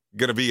it's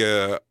going to be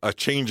a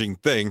changing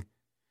thing.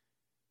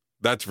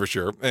 That's for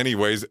sure.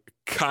 Anyways,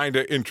 kind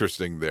of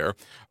interesting there.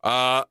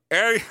 What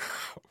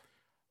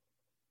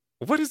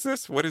is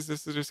this? What is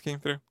this that just came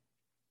through?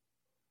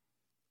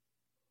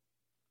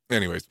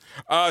 Anyways,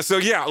 so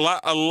yeah,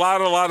 a lot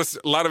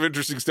of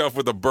interesting stuff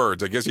with the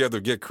birds. I guess you have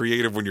to get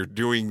creative when you're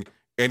doing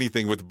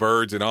anything with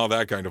birds and all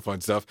that kind of fun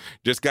stuff.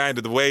 Just kind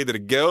of the way that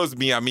it goes,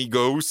 mi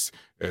amigos.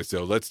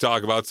 So let's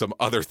talk about some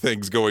other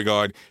things going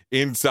on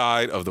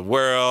inside of the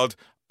world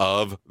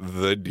of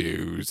the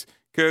news,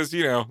 because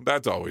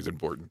that's always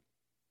important.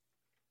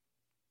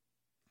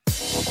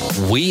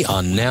 We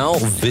are now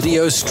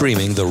video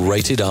streaming the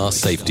Rated R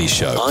Safety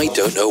Show. I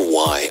don't know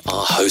why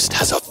our host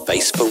has a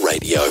face for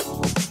radio.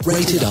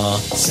 Rated R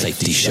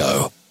Safety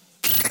Show.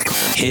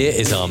 Here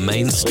is our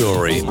main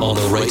story on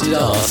the Rated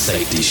R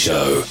Safety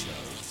Show.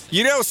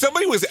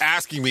 Somebody was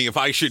asking me if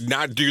I should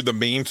not do the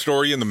main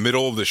story in the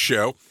middle of the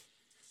show,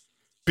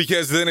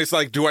 because then it's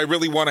like, do I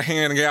really want to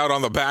hang out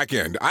on the back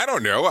end? I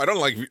don't know. I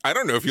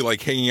don't know if you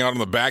like hanging out on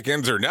the back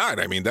ends or not.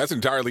 I mean, that's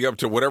entirely up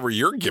to whatever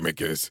your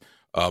gimmick is.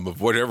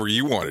 Of whatever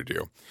you want to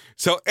do.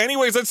 So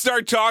anyways, let's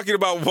start talking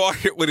about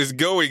what is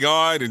going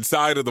on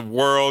inside of the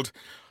world.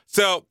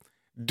 So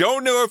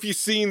don't know if you've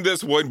seen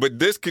this one, but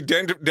this could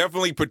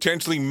definitely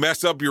potentially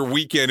mess up your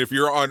weekend if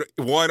you're on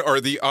one or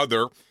the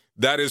other.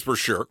 That is for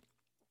sure.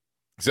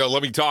 So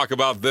let me talk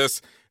about this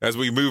as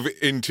we move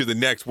into the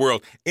next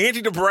world.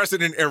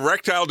 Antidepressant and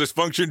erectile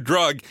dysfunction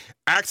drug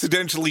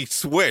accidentally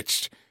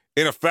switched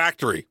in a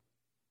factory.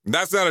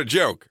 That's not a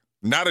joke.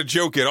 Not a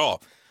joke at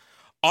all.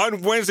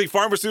 On Wednesday,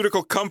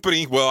 pharmaceutical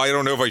company, well, I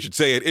don't know if I should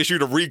say it,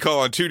 issued a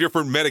recall on 2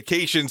 different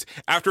medications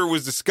after it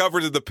was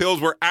discovered that the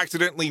pills were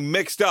accidentally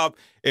mixed up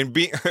and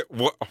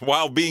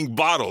while being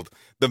bottled.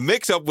 The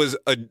mix-up was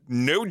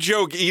no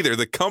joke either.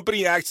 The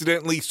company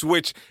accidentally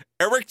switched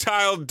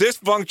erectile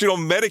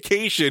dysfunctional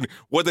medication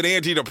with an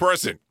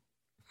antidepressant.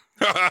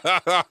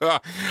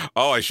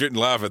 Oh, I shouldn't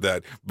laugh at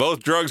that.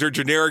 Both drugs are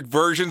generic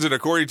versions, and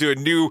according to a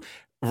new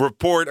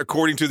report,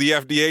 according to the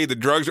FDA, the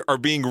drugs are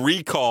being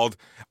recalled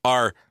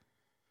are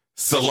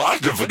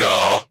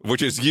Citalopram,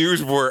 which is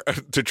used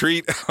to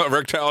treat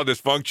erectile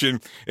dysfunction,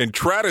 and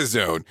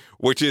trazodone,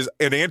 which is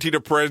an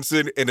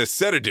antidepressant and a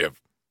sedative.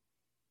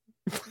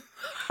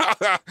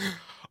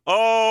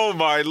 Oh,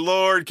 my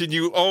Lord. Can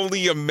you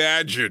only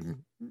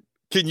imagine?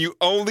 Can you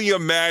only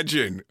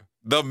imagine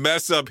the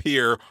mess up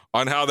here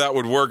on how that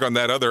would work on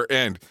that other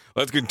end?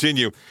 Let's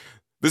continue.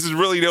 This is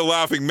really no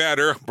laughing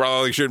matter.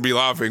 Probably shouldn't be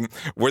laughing.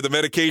 Where the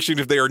medication,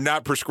 if they are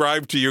not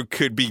prescribed to you,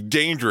 could be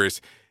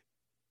dangerous.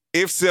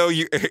 If so,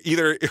 you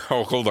either,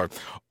 hold on.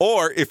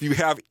 Or if you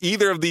have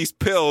either of these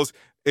pills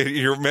in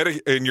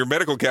your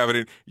medical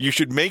cabinet, you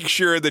should make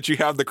sure that you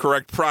have the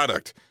correct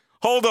product.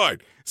 Hold on.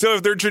 So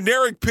if they're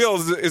generic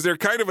pills, is there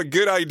kind of a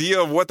good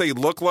idea of what they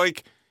look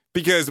like?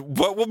 Because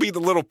what will be the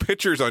little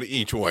pictures on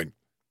each one?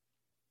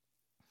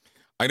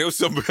 I know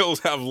some pills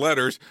have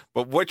letters,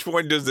 but which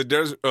one does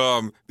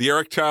the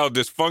erectile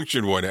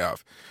dysfunction one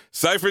have?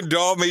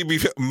 Sifendol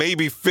may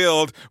be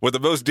filled with the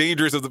most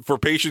dangerous for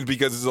patients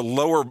because it's a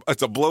low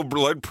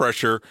blood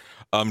pressure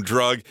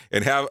drug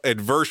and have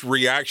adverse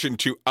reaction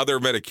to other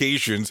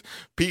medications.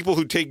 People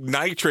who take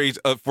nitrates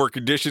for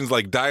conditions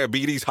like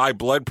diabetes, high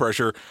blood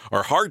pressure,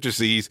 or heart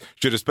disease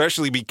should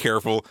especially be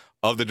careful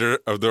of the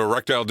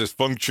erectile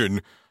dysfunction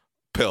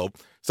pill.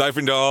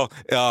 Sifendol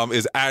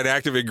is an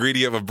active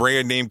ingredient of a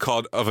brand name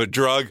of a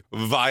drug,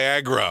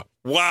 Viagra.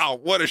 Wow,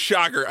 what a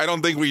shocker. I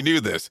don't think we knew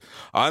this.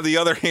 On the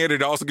other hand,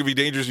 it also can be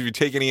dangerous if you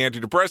take any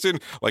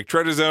antidepressant like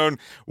trazodone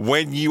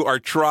when you are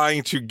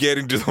trying to get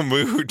into the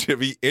mood to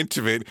be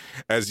intimate,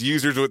 as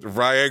users with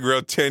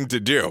Viagra tend to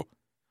do.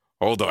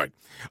 Hold on.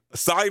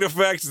 Side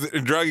effects of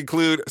the drug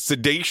include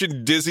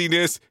sedation,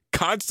 dizziness,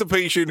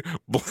 constipation,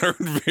 blurred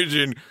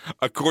vision,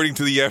 according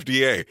to the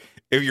FDA.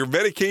 If your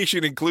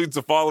medication includes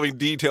the following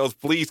details,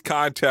 please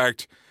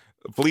contact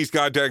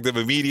them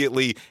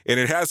immediately. And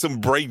it has some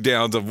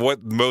breakdowns of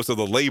what most of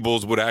the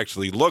labels would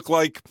actually look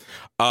like.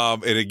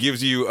 And it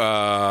gives you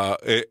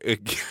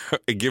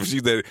it gives you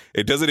that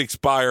it doesn't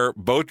expire.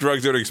 Both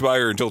drugs don't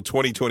expire until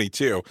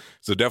 2022.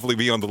 So definitely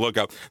be on the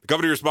lookout. The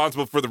company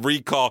responsible for the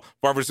recall,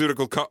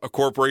 Pharmaceutical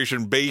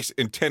Corporation based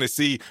in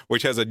Tennessee,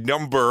 which has a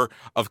number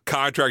of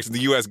contracts in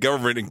the U.S.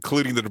 government,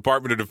 including the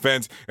Department of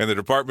Defense and the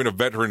Department of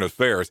Veteran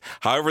Affairs.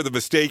 However, the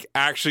mistake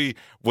actually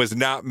was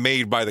not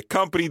made by the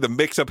company. The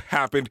mix-up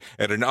happened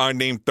at an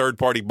unnamed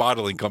third-party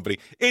bottling company.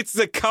 It's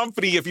the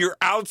company. If you're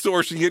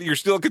outsourcing it, you're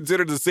still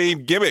considered the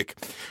same gimmick.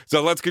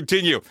 So let's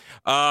continue.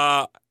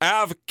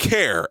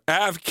 AvCare,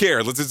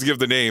 let's just give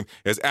the name,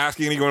 is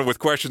asking anyone with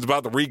questions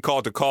about the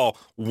recall to call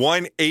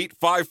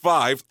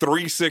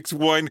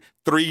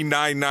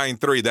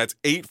 1-855-361-3993. That's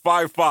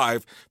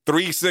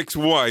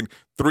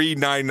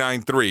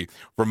 855-361-3993.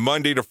 From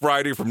Monday to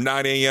Friday from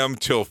 9 a.m.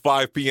 till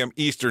 5 p.m.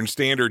 Eastern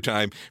Standard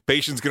Time.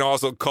 Patients can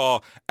also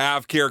call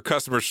AvCare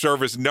customer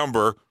service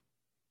number,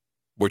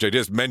 which I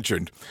just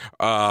mentioned,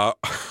 or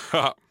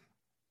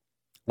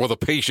the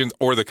patient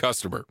or the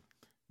customer.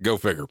 Go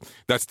figure.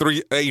 That's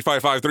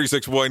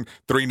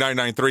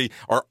 855-361-3993.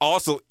 Or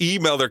also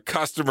email their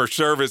customer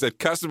service at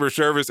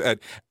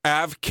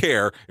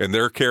AvCare, and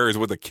their care is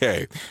with a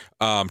K,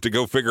 to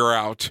go figure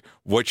out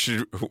what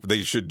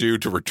they should do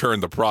to return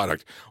the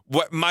product.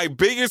 What my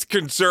biggest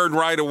concern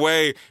right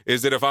away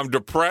is that if I'm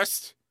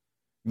depressed,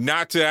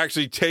 not to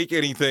actually take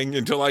anything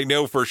until I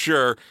know for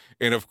sure.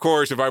 And of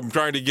course, if I'm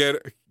trying to get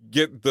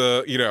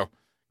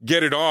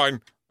it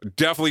on,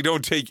 definitely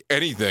don't take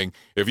anything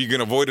if you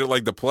can avoid it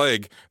like the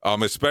plague,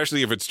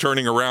 especially if it's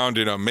turning around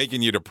and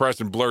making you depressed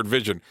and blurred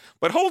vision.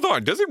 But hold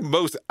on, doesn't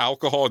most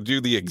alcohol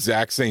do the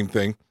exact same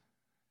thing?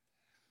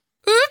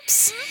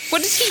 Oops!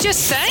 What did he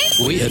just say?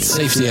 We at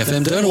Safety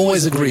FM don't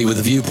always agree with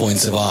the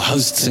viewpoints of our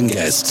hosts and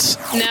guests.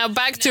 Now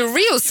back to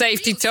real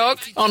safety talk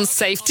on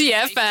Safety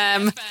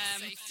FM.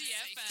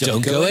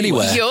 Don't go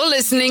anywhere. You're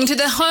listening to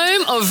the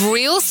home of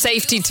real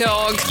safety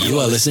talk. You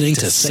are listening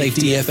to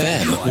Safety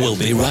FM. We'll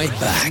be right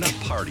back. I'm not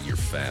part of your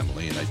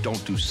family, and I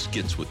don't do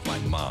skits with my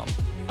mom.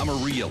 I'm a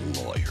real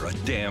lawyer, a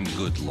damn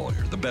good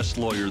lawyer, the best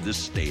lawyer this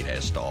state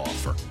has to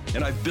offer.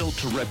 And I've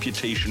built a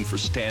reputation for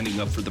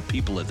standing up for the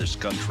people of this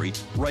country,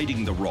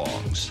 righting the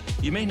wrongs.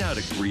 You may not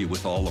agree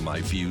with all of my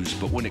views,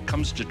 but when it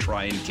comes to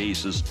trying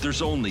cases,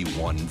 there's only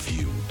one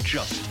view,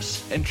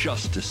 justice. And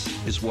justice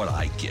is what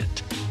I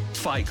get.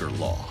 Figer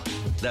law.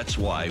 That's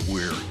why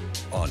we're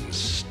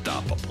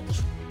unstoppable.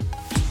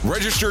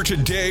 Register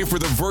today for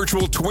the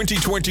virtual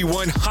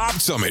 2021 Hop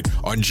Summit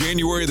on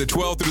January the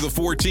 12th through the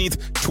 14th,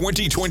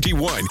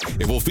 2021.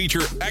 It will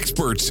feature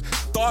experts,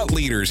 thought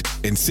leaders,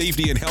 and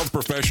safety and health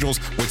professionals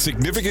with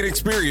significant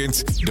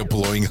experience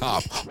deploying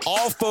HOP.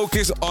 All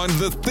focus on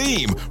the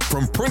theme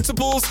from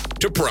principles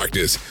to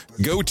practice.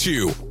 Go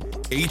to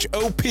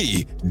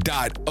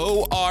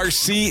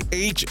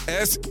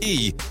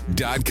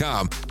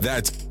hop.orchse.com.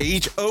 That's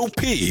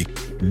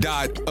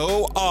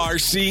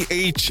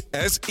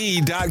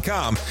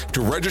hop.orchse.com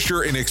to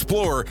register and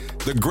explore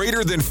the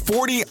greater than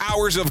 40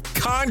 hours of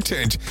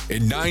content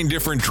in 9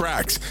 different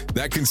tracks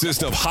that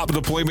consist of HOP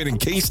deployment and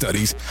case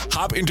studies,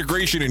 HOP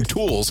integration and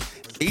tools,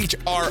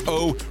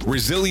 HRO,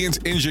 resilience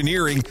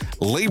engineering,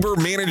 labor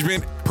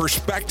management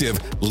perspective,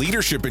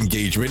 leadership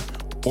engagement,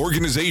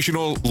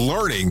 organizational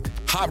learning,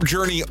 HOP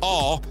Journey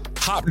All,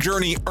 HOP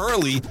Journey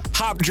Early,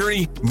 HOP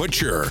Journey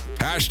Mature.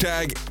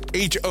 Hashtag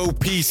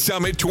HOP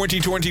Summit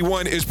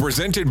 2021 is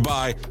presented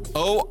by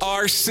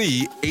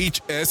ORCHSE,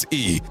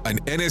 an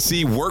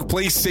NSC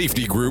workplace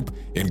safety group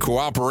in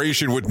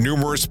cooperation with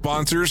numerous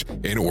sponsors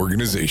and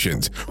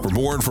organizations. For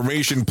more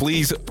information,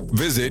 please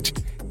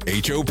visit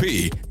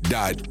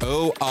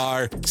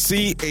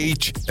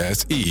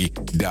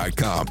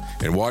hop.orchse.com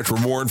and watch for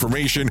more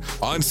information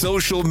on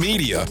social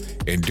media.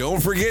 And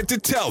don't forget to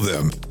tell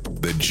them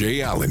that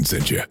Jay Allen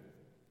sent you.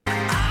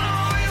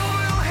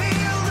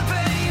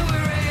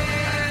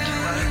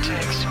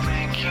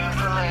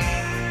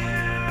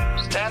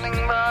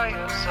 Standing by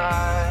your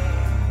side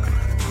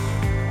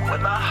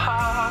with my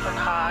heart on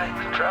high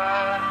and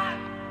dry.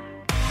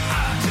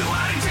 I'll do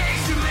what it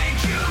takes to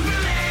make you believe.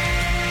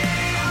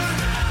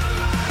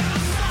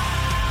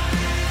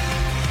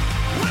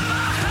 With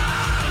my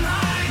heart on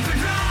high and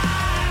dry.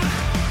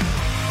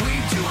 We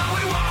do what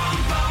we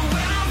want, but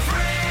when I'm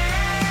free,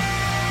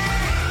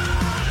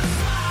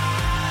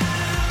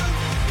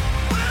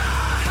 with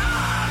our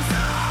hearts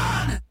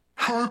on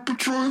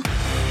hyperdrive.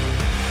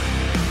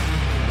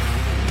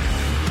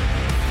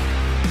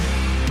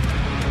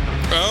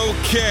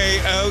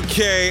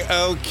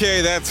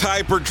 Okay. That's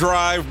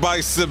Hyperdrive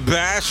by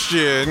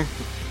Sebastian.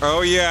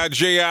 Oh, yeah,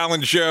 Jay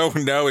Allen Show.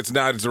 No, it's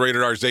not. It's a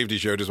Rated R Safety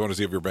Show. Just want to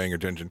see if you're paying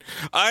attention.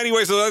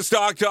 Anyway, so let's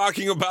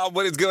talking about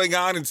what is going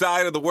on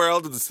inside of the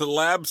world of the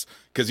celebs,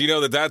 because you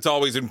know that's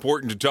always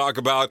important to talk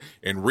about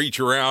and reach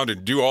around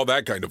and do all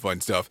that kind of fun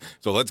stuff.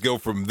 So let's go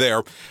from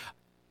there.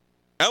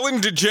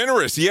 Ellen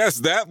DeGeneres, yes,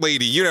 that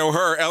lady, you know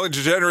her. Ellen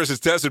DeGeneres has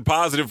tested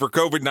positive for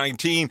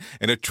COVID-19,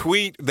 and a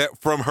tweet that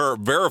from her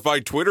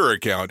verified Twitter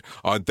account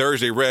on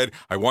Thursday read,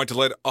 "I want to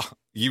let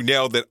you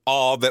know that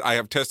I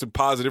have tested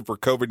positive for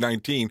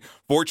COVID-19.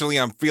 Fortunately,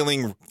 I'm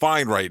feeling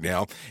fine right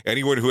now.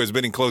 Anyone who has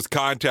been in close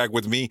contact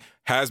with me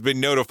has been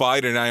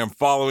notified, and I am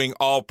following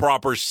all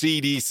proper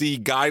CDC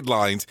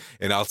guidelines.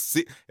 And I'll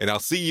see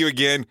you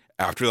again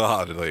after the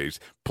holidays.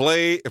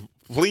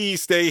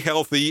 Please stay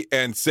healthy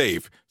and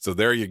safe." So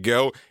there you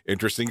go.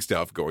 Interesting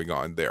stuff going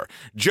on there.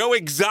 Joe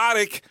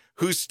Exotic,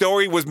 whose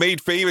story was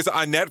made famous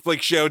on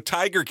Netflix show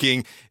Tiger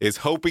King, is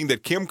hoping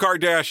that Kim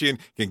Kardashian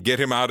can get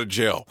him out of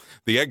jail.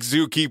 The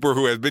ex-zookeeper,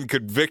 who has been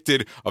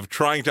convicted of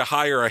trying to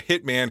hire a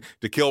hitman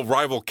to kill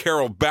rival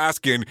Carol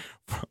Baskin,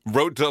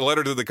 wrote a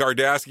letter to the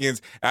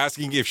Kardashians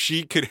asking if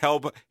she could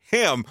help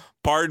him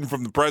pardon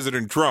from the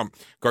President Trump.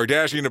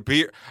 Kardashian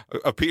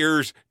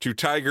appears to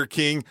Tiger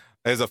King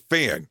as a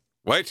fan.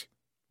 What?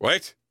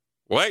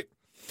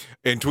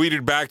 And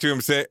tweeted back to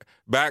him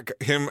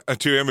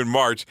in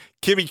March.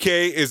 Kimmy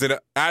K is an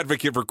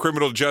advocate for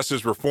criminal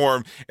justice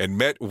reform and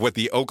met with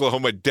the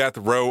Oklahoma death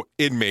row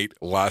inmate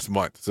last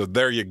month. So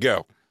there you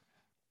go.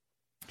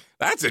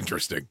 That's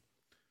interesting.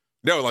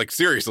 No, like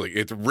seriously,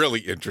 it's really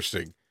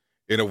interesting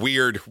in a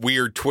weird,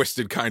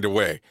 twisted kind of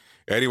way.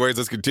 Anyways,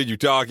 let's continue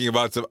talking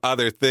about some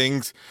other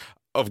things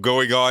of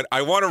going on.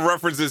 I want to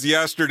reference this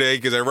yesterday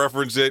because I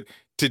referenced it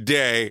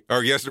today,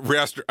 or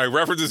I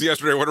referenced this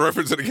yesterday. I want to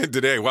reference it again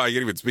today. Wow, I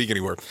can't even speak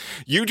anymore.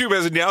 YouTube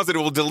has announced that it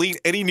will delete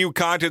any new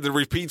content that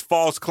repeats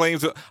false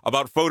claims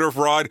about voter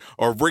fraud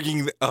or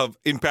rigging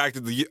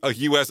impacted the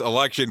U.S.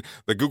 election.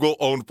 The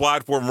Google-owned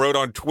platform wrote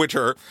on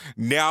Twitter,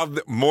 "Now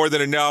more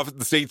than enough.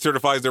 The state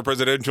certifies their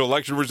presidential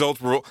election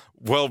results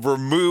will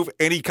remove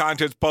any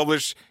content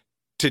published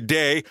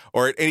today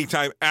or at any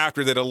time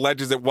after that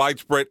alleges that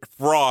widespread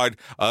fraud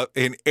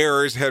and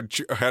errors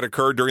had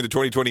occurred during the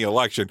 2020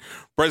 election."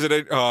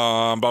 President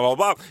blah blah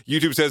blah.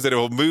 YouTube says that it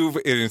will move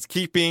in its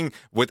keeping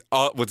with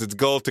its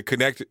goal to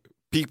connect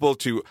people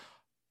to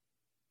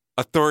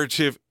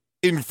authoritative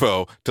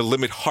info to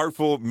limit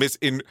harmful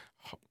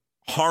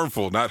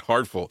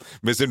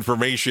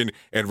misinformation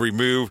and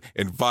remove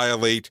and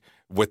violate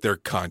with their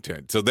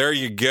content. So there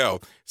you go.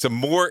 Some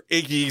more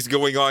ickies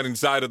going on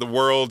inside of the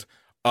world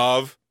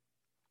of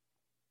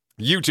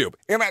YouTube.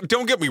 And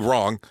don't get me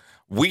wrong,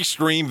 we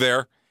stream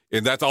there,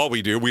 and that's all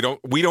we do. We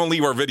don't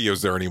leave our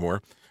videos there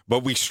anymore,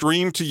 but we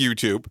stream to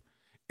YouTube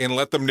and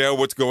let them know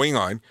what's going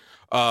on.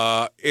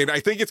 And I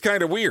think it's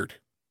kind of weird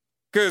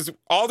because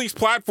all these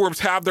platforms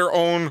have their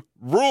own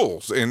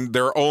rules and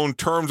their own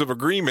terms of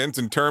agreements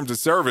and terms of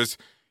service,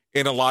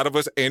 And a lot of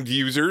us end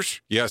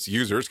users, yes,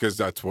 users, because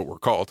that's what we're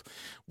called,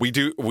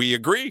 we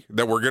agree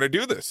that we're going to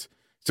do this.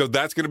 So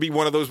that's going to be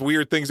one of those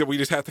weird things that we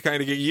just have to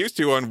kind of get used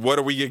to on what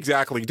are we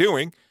exactly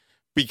doing.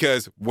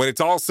 Because when it's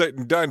all said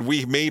and done,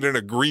 we made an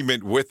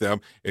agreement with them.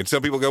 And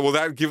some people go, well,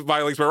 that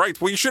violates my rights.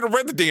 Well, you should have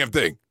read the damn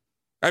thing.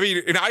 I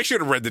mean, and I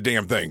should have read the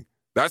damn thing.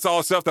 That's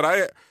all stuff that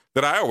I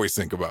always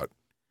think about.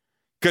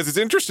 Because it's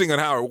interesting on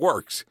how it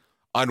works,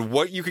 on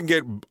what you can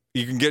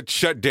get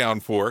shut down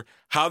for,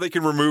 how they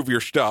can remove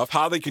your stuff,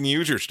 how they can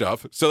use your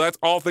stuff. So that's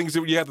all things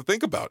that you have to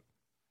think about.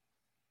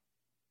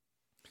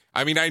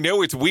 I mean, I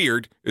know it's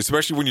weird,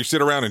 especially when you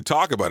sit around and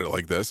talk about it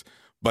like this,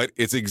 but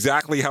it's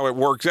exactly how it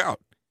works out.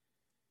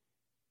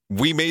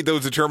 We made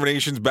those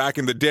determinations back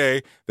in the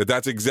day that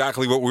that's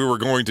exactly what we were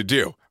going to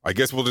do. I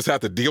guess we'll just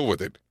have to deal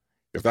with it,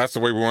 if that's the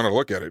way we want to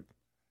look at it.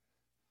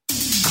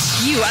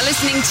 You are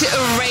listening to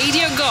a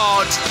radio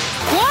god.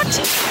 What?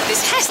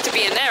 This has to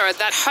be an error.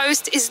 That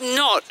host is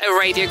not a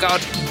radio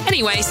god.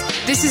 Anyways,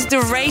 this is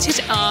the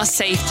Rated R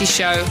Safety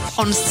Show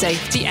on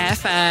Safety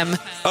FM.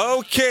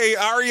 Okay,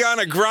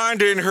 Ariana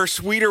Grande and her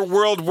Sweeter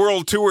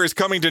World Tour is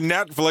coming to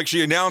Netflix.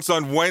 She announced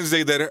on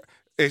Wednesday that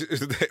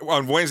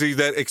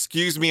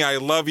Excuse Me, I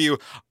Love You,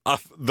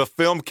 the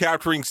film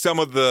capturing some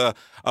of her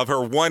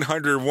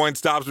 101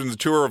 stops in the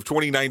tour of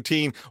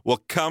 2019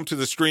 will come to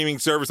the streaming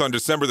service on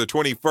December the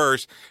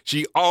 21st.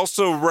 She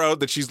also wrote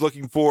that she's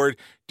looking forward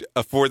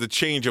for the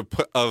change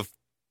of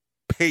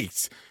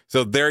pace.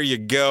 So there you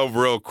go,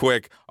 real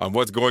quick on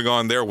what's going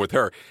on there with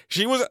her.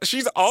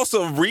 She's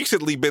also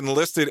recently been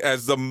listed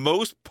as the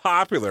most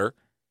popular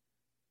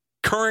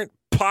current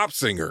pop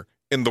singer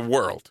in the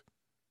world.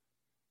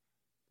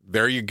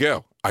 There you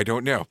go. I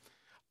don't know.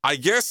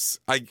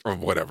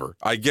 Whatever.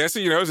 I guess,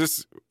 it's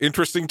just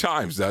interesting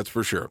times, that's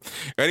for sure.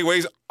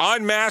 Anyways,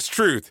 on Mass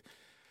Truth,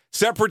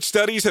 separate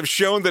studies have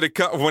shown that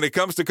when it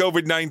comes to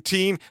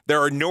COVID-19,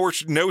 there are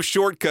no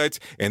shortcuts,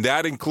 and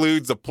that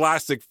includes the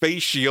plastic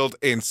face shield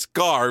and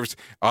scarves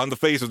on the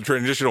face of the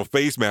traditional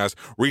face mask.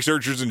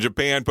 Researchers in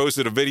Japan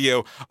posted a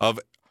video of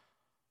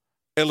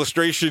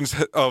illustrations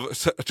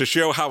to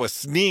show how a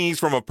sneeze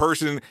from a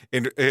person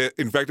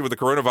infected with the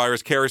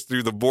coronavirus carries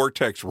through the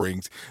vortex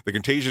rings, the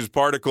contagious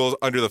particles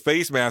under the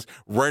face mask,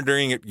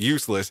 rendering it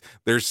useless.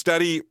 Their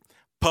study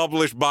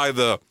published by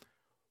the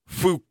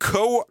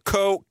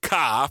Fukuoka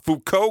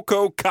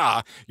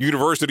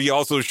University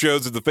also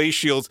shows that the face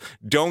shields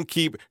don't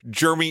keep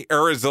germy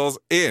aerosols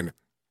in,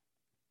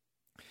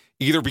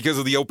 either because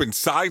of the open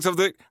sides of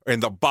it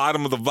and the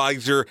bottom of the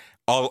visor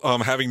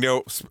having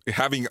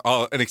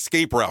an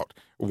escape route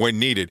when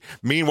needed.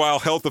 Meanwhile,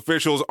 health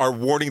officials are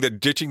warning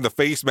that ditching the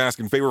face mask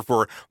in favor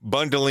for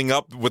bundling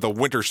up with a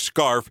winter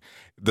scarf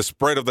the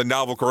spread of the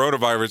novel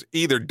coronavirus.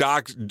 Either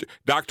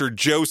Dr.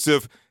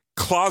 Joseph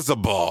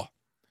Clauseball,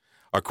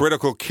 a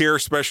critical care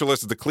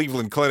specialist at the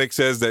Cleveland Clinic,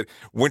 says that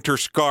winter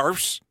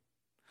scarves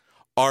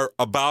are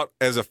about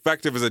as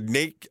effective as a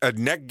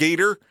neck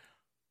gaiter,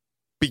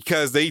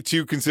 because they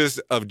too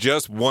consist of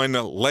just one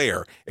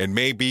layer and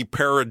may be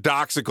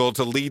paradoxical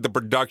to lead the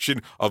production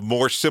of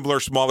more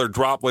smaller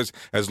droplets,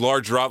 as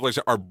large droplets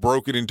are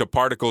broken into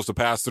particles to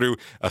pass through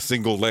a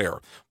single layer.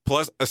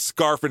 Plus, a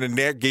scarf and a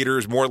neck gaiter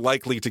is more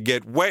likely to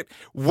get wet,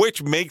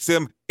 which makes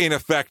them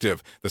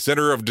ineffective. The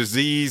Center of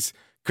Disease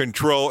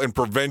Control and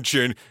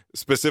Prevention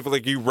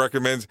specifically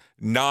recommends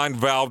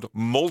non-valved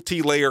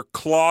multi-layer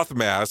cloth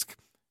mask.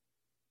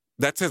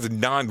 That says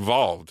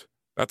non-valved.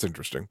 That's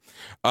interesting.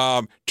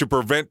 To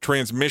prevent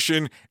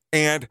transmission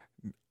and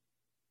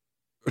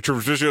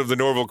transmission of the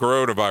novel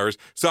coronavirus.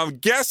 So I'm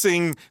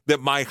guessing that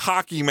my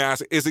hockey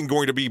mask isn't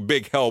going to be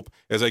big help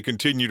as I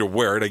continue to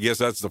wear it. I guess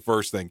that's the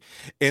first thing.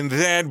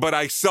 But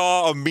I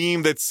saw a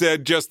meme that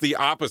said just the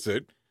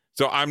opposite.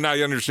 So I'm not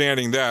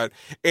understanding that.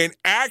 And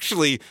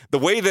actually, the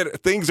way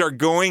that things are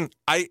going,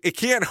 it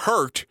can't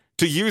hurt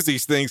to use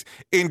these things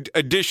in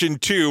addition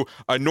to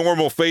a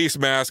normal face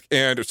mask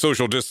and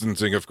social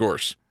distancing, of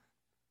course.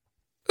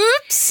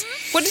 Oops!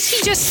 What did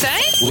he just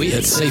say? We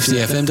at Safety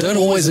FM don't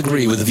always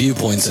agree with the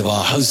viewpoints of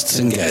our hosts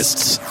and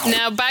guests.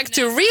 Now back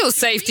to real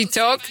safety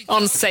talk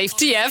on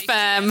Safety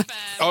FM.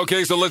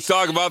 Okay, so let's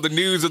talk about the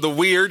news of the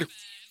weird,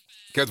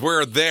 because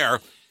we're there.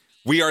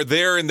 We are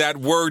there in that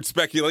word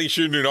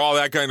speculation and all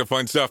that kind of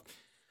fun stuff.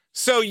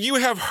 So you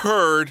have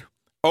heard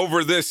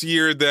over this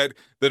year that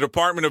the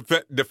Department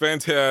of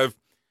Defense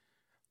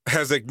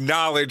has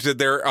acknowledged that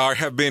there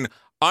have been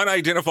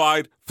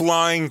unidentified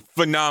flying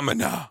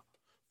phenomena.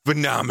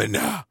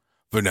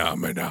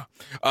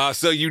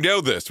 So you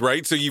know this,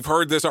 right? So you've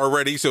heard this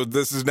already, so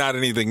this is not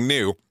anything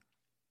new.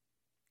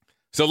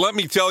 So let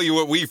me tell you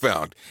what we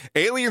found.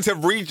 Aliens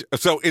have reached,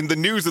 so in the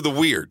news of the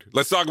weird,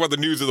 let's talk about the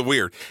news of the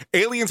weird.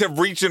 Aliens have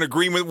reached an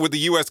agreement with the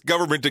U.S.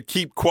 government to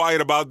keep quiet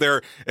about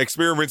their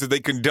experiments that they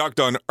conduct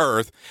on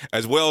Earth,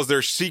 as well as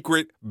their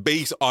secret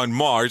base on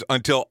Mars,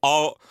 until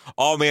all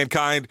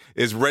mankind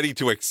is ready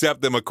to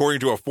accept them,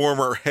 according to a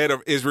former head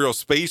of Israel's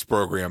space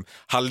program.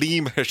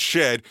 Halim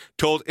Heshed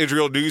told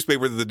Israel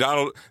newspaper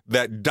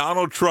that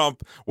Donald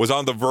Trump was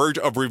on the verge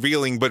of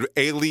revealing, but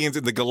aliens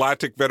in the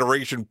Galactic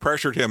Federation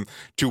pressured him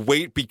to wait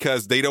wait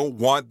because they don't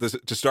want this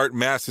to start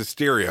mass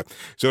hysteria.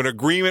 So an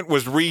agreement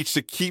was reached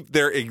to keep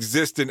their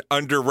existence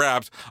under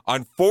wraps.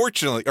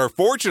 Fortunately,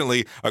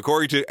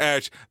 according to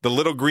Etch, the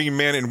little green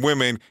men and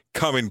women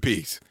come in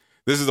peace.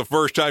 This is the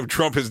first time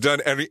Trump has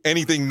done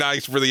anything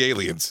nice for the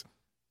aliens.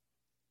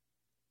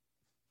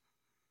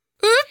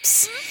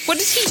 Oops! What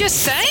did he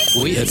just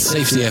say? We at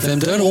Safety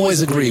FM don't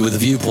always agree with the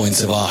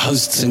viewpoints of our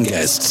hosts and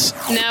guests.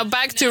 Now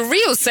back to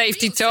real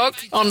safety talk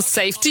on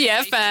Safety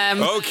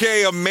FM.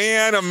 Okay, a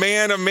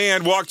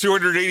man walked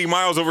 280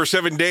 miles over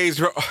 7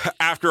 days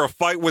after a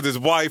fight with his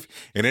wife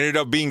and ended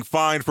up being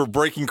fined for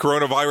breaking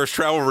coronavirus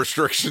travel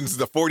restrictions.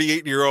 The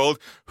 48-year-old,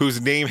 whose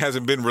name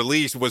hasn't been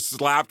released, was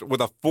slapped with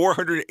a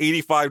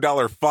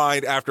 $485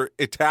 fine after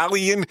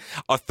Italian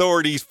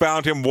authorities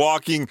found him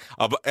walking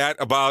at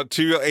about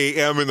 2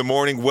 a.m. in the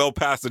morning, well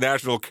past the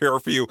national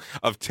curfew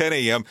of 10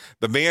 a.m.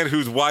 The man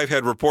whose wife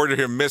had reported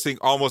him missing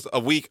almost a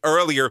week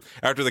earlier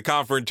after the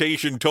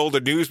confrontation told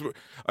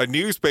a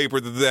newspaper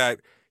that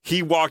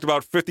he walked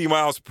about 50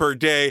 miles per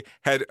day,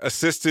 had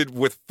assisted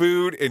with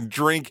food and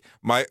drink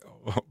by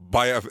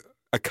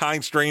a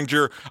kind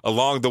stranger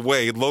along the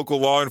way. Local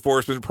law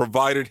enforcement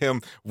provided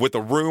him with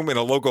a room in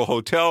a local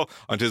hotel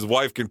until his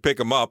wife can pick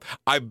him up.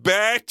 I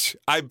bet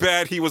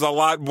he was a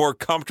lot more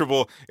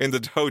comfortable in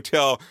the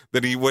hotel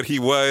than what he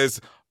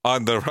was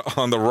on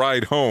the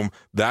ride home.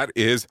 That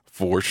is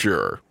for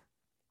sure.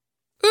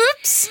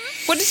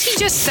 Oops! What did he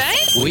just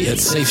say? We at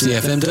Safety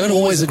FM don't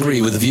always agree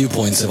with the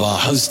viewpoints of our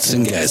hosts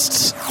and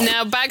guests.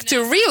 Now back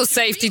to real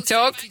safety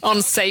talk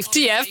on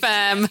Safety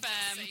FM.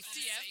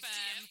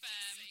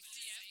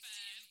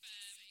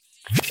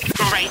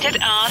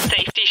 Rated R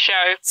Safety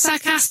Show.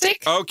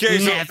 Sarcastic?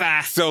 Okay,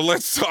 Never. So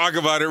let's talk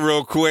about it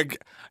real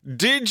quick.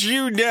 Did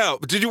you know?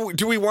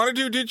 Do we want to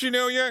do Did You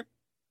Know yet?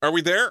 Are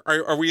we there?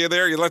 Are we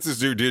there? Let's just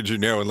do Did You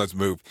Know and let's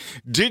move.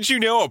 Did you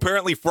know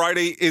apparently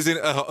Friday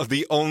isn't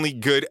the only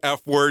good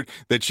F word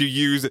that you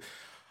used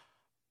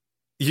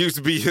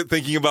to be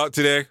thinking about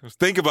today?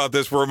 Think about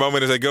this for a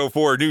moment as I go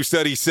forward. A new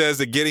study says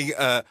that getting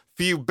a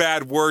few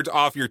bad words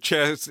off your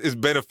chest is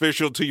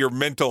beneficial to your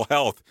mental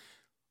health.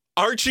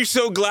 Aren't you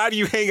so glad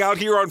you hang out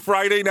here on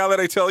Friday now that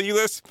I tell you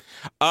this?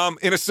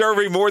 In a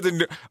survey, more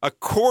than a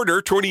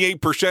quarter,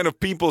 28% of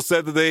people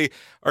said that they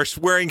are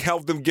swearing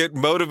helped them get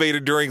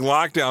motivated during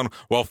lockdown,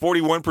 while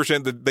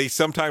 41% that they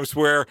sometimes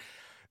swear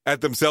at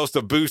themselves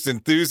to boost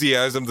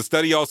enthusiasm. The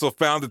study also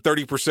found that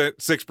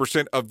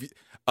 6%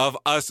 of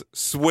us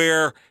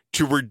swear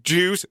to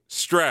reduce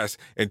stress,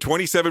 and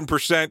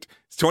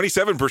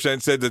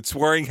 27% said that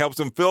swearing helps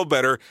them feel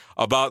better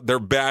about their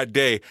bad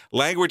day.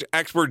 Language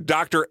expert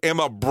Dr.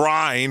 Emma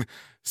Brine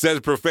says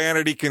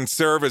profanity can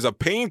serve as a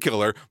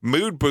painkiller,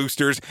 mood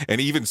boosters, and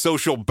even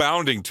social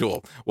bonding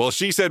tool. Well,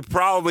 she said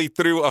probably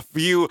threw a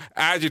few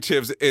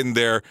adjectives in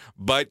there,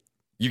 but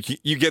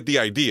you get the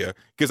idea,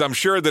 because I'm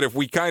sure that if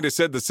we kind of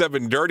said the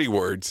 7 dirty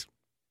words,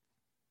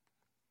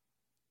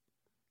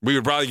 we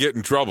would probably get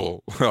in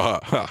trouble.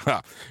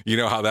 You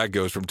know how that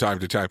goes from time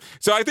to time.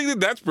 So I think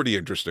that that's pretty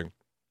interesting.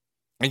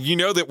 And you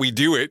know that we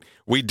do it.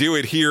 We do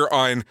it here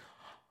on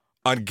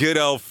Good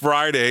Elf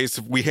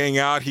Fridays. We hang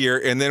out here,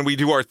 and then we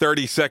do our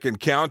 30-second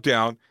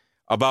countdown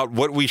about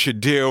what we should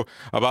do,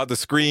 about the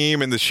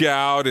scream and the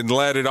shout and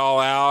let it all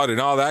out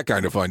and all that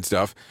kind of fun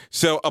stuff.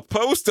 So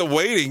opposed to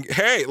waiting,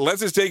 hey,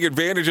 let's just take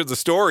advantage of the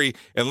story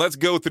and let's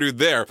go through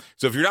there.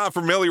 So if you're not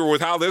familiar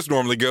with how this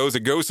normally goes,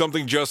 it goes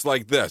something just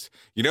like this.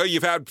 You know,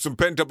 you've had some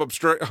pent-up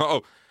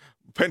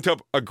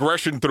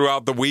aggression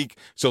throughout the week.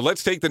 So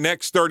let's take the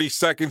next 30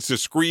 seconds to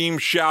scream,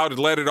 shout, and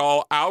let it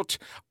all out.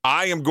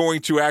 I am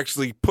going to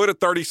actually put a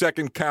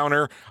 30-second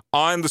counter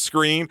on the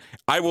screen.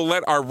 I will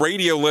let our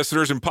radio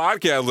listeners and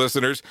podcast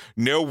listeners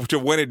know to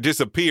when it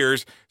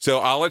disappears. So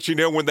I'll let you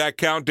know when that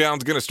countdown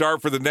is going to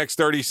start for the next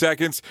 30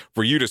 seconds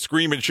for you to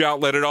scream and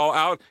shout, let it all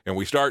out. And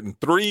we start in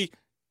 3,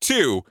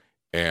 2,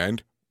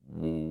 and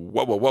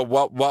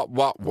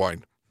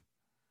 1.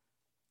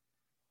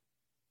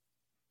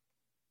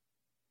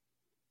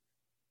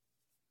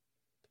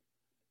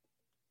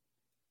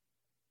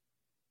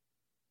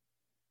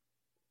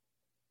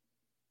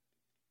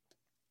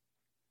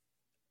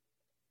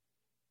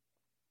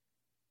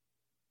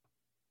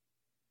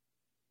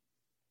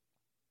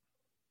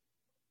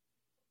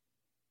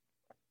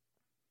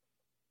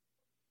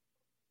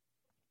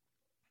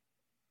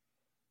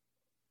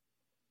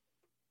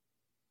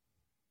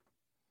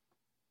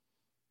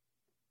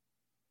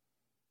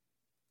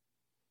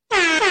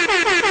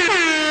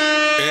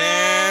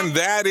 And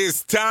that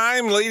is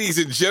time, ladies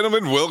and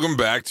gentlemen. Welcome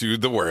back to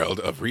the world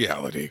of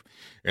reality.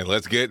 And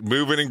let's get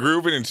moving and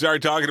grooving and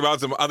start talking about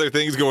some other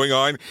things going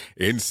on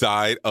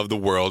inside of the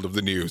world of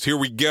the news. Here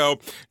we go.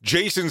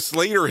 Jason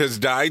Slater has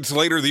died.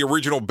 Slater, the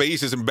original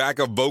bassist and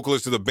backup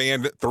vocalist of the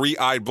band Three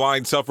Eyed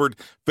Blind, suffered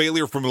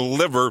failure from the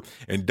liver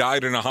and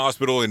died in a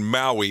hospital in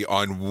Maui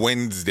on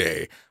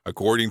Wednesday.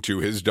 According to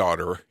his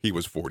daughter, he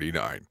was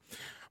 49.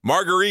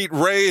 Marguerite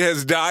Ray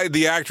has died.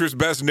 The actress,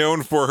 best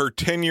known for her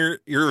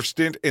 10-year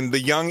stint in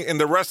The Young and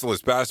the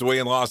Restless, passed away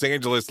in Los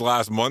Angeles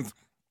last month.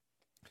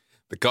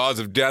 The cause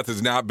of death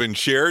has not been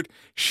shared.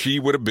 She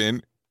would have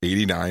been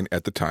 89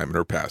 at the time of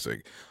her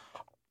passing.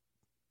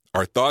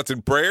 Our thoughts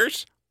and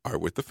prayers are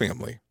with the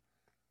family.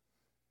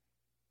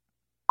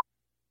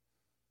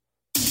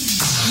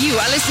 You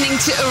are listening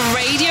to a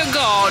Radio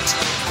God.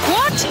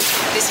 What?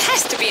 This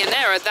has to be an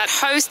error. That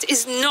host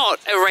is not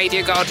a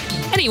Radio God.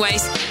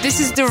 Anyways, this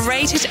is the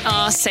Rated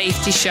R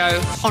Safety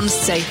Show on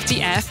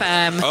Safety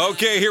FM.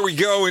 Okay, here we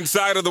go.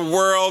 Inside of the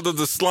world of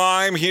the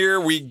slime, here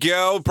we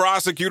go.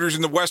 Prosecutors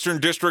in the Western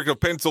District of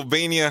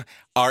Pennsylvania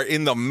are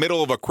in the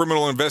middle of a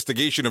criminal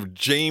investigation of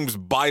James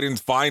Biden's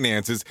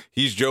finances.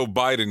 He's Joe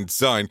Biden's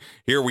son.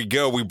 Here we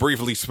go. We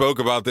briefly spoke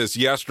about this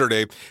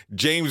yesterday.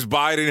 James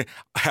Biden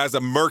has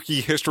a murky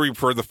history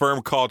for the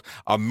firm called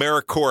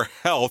AmeriCorps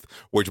Health,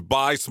 which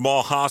buys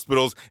small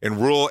hospitals in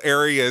rural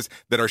areas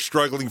that are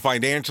struggling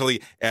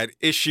financially. At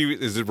issue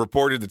is it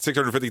reported that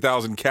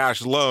 $650,000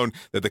 cash loan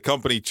that the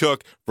company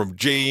took from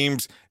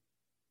James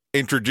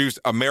introduced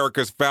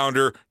America's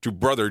founder to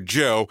brother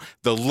Joe.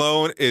 The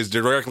loan is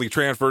directly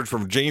transferred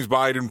from James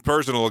Biden's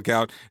personal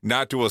account.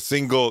 Not to a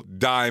single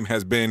dime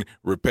has been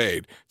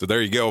repaid. So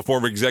there you go. A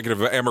former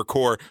executive of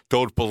AmeriCorps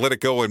told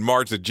Politico in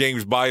March that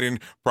James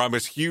Biden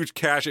promised huge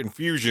cash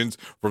infusions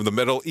from the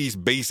Middle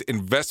East-based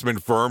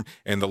investment firm,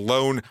 and the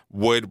loan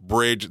would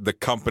bridge the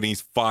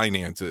company's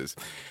finances.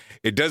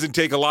 It doesn't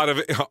take a lot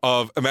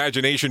of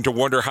imagination to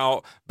wonder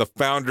how the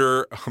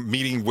founder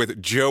meeting with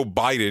Joe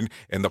Biden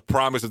and the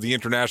promise of the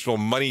international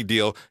money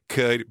deal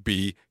could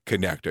be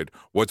connected.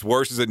 What's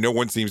worse is that no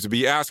one seems to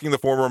be asking. The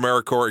former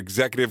AmeriCorps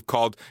executive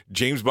called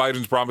James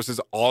Biden's promises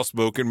all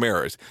smoke and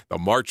mirrors.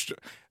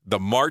 The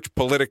March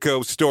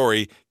Politico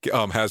story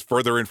has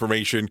further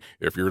information.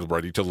 If you're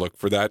ready to look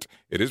for that,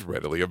 it is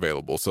readily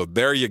available. So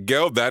there you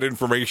go. That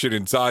information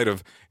inside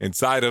of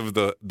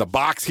the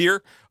box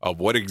here of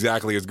what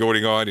exactly is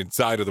going on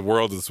inside of the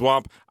world of the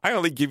swamp. I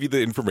only give you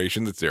the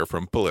information that's there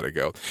from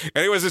Politico.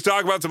 Anyways, let's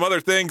talk about some other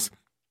things.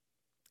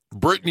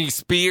 Britney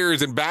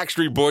Spears and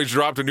Backstreet Boys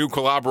dropped a new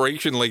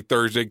collaboration late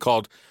Thursday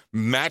called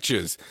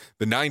Matches.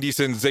 The 90s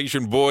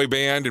sensation boy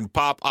band and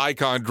pop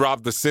icon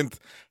dropped the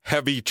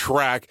synth-heavy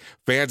track.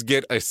 Fans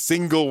get a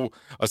single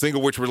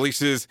which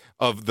releases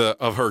of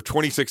her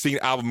 2016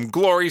 album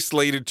Glory,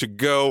 slated to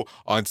go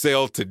on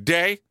sale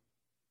today,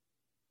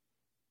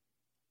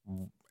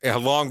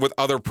 along with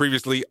other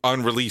previously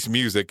unreleased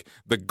music.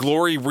 The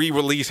Glory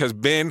re-release has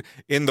been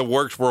in the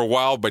works for a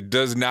while, but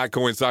does not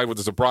coincide with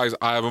the surprise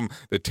album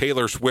that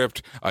Taylor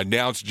Swift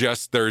announced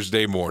just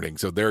Thursday morning.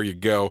 So there you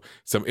go.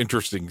 Some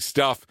interesting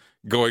stuff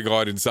going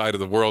on inside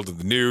of the world of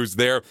the news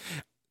there.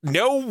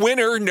 No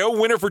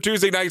winner for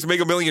Tuesday night's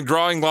Mega Million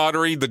drawing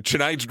lottery.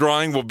 Tonight's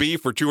drawing will be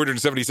for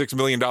 $276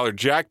 million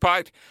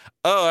jackpot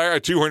or a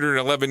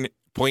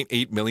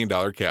 $211.8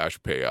 million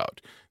cash payout.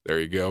 There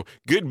you go.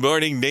 Good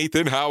morning,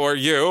 Nathan. How are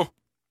you?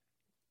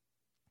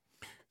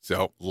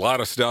 So, a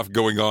lot of stuff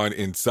going on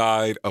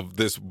inside of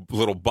this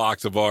little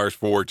box of ours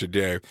for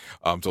today.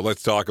 So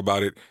let's talk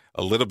about it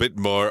a little bit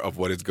more of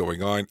what is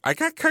going on. I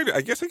guess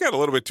I got a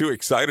little bit too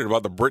excited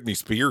about the Britney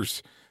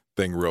Spears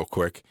thing real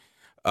quick.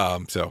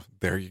 So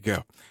there you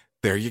go.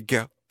 There you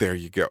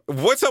go.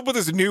 What's up with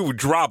this new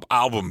drop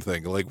album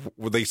thing? Like,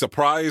 would they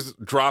surprise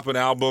drop an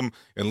album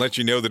and let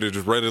you know that it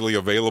is readily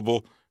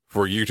available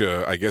for you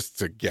to, I guess,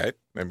 to get?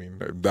 I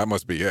mean, that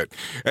must be it.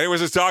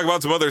 Anyways, let's talk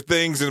about some other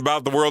things and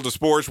about the world of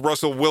sports.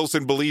 Russell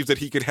Wilson believes that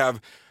he could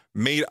have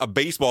made a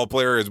baseball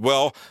player as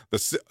well.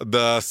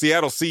 The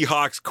Seattle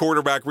Seahawks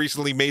quarterback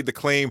recently made the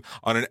claim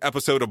on an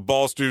episode of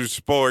Ballster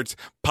Sports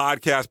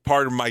podcast,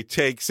 Pardon My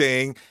Take,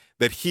 saying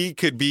that he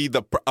could be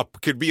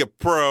a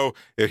pro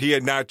if he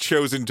had not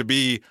chosen to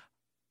be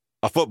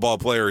a football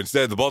player.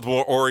 Instead, the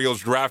Baltimore Orioles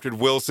drafted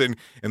Wilson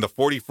in the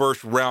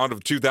 41st round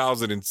of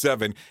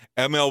 2007,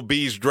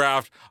 MLB's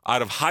draft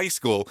out of high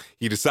school.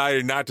 He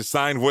decided not to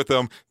sign with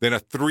them. Then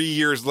 3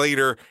 years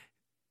later,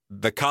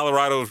 the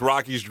Colorado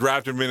Rockies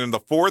drafted him in the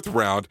 4th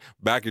round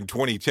back in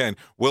 2010.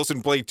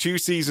 Wilson played 2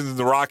 seasons in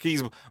the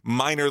Rockies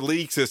minor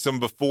league system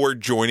before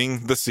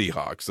joining the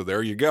Seahawks. So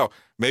there you go.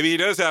 Maybe he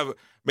does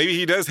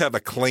have a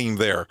claim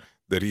there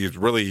that he is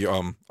really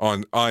on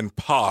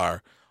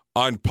par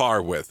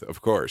with,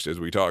 of course, as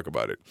we talk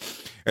about it.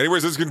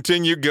 Anyways, let's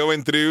continue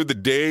going through the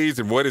days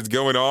and what is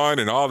going on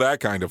and all that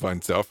kind of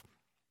fun stuff.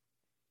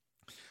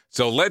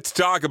 So let's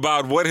talk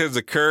about what has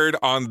occurred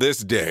on this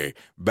day.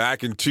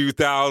 Back in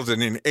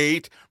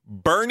 2008,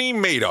 Bernie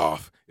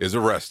Madoff is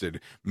arrested.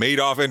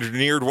 Madoff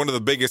engineered one of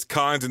the biggest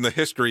cons in the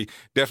history,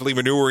 definitely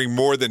maneuvering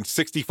more than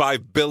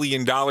 $65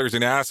 billion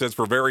in assets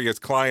for various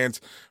clients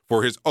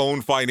for his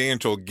own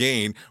financial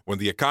gain. When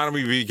the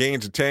economy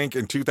began to tank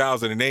in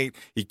 2008,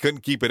 he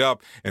couldn't keep it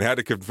up and had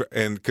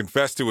to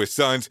confess to his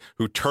sons,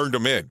 who turned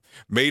him in.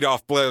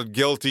 Madoff pled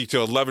guilty to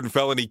 11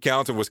 felony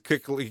counts and was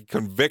quickly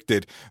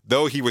convicted.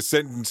 Though he was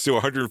sentenced to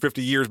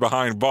 150 years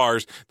behind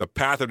bars, the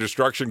path of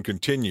destruction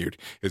continued.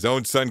 His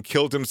own son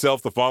killed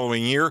himself the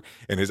following year,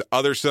 and his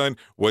other son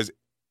was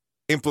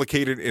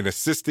implicated in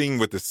assisting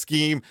with the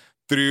scheme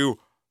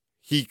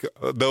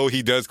though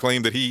he does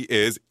claim that he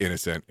is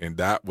innocent. And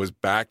that was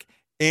back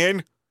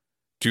in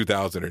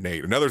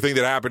 2008. Another thing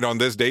that happened on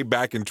this day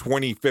back in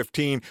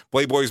 2015,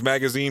 Playboy's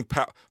magazine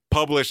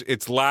published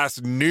its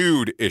last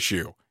nude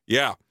issue.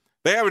 Yeah,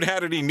 they haven't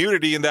had any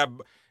nudity in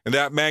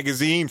that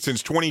magazine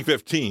since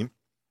 2015.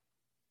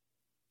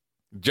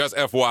 Just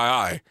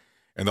FYI.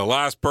 And the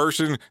last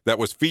person that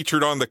was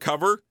featured on the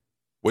cover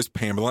was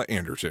Pamela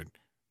Anderson.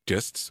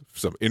 Just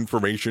some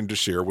information to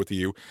share with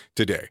you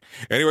today.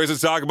 Anyways,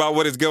 let's talk about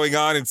what is going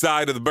on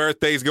inside of the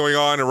birthdays going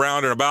on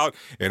around and about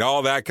and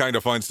all that kind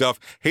of fun stuff.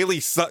 Haley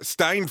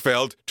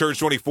Steinfeld turns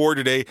 24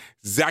 today.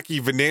 Zachy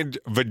Vagant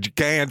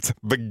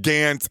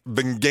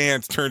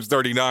turns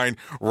 39.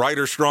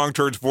 Ryder Strong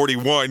turns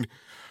 41.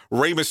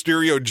 Rey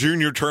Mysterio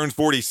Jr. turns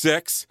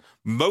 46.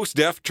 Mos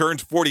Def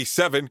turns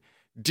 47.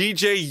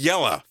 DJ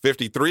Yella,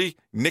 53.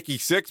 Nikki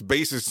Sixx,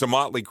 bassist to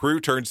Motley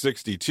Crue, turns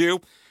 62.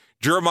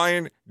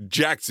 Jeremiah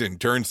Jackson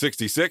turned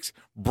 66.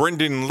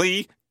 Brendan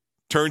Lee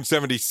turned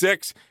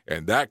 76.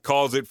 And that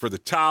calls it for the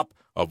top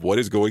of what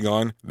is going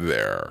on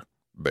there.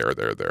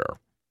 There.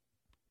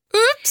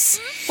 Oops!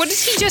 What did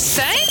he just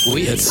say?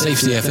 We at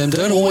Safety FM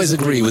don't always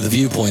agree with the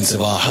viewpoints of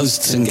our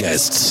hosts and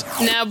guests.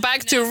 Now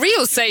back to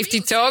real safety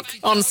talk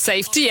on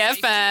Safety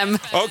FM.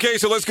 Okay,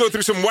 so let's go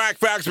through some whack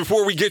facts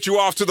before we get you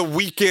off to the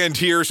weekend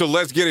here. So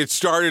let's get it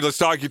started. Let's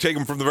take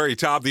them from the very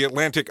top. The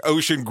Atlantic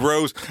Ocean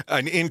grows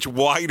an inch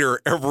wider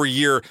every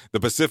year. The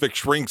Pacific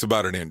shrinks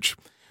about an inch.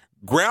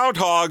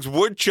 Groundhogs,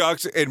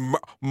 woodchucks, and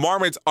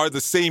marmots are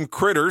the same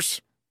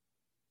critters.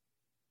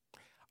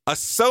 A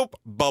soap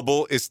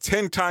bubble is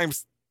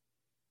 10,000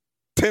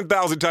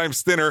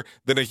 times thinner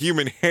than a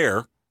human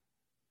hair.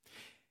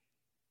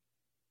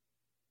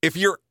 If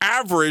you're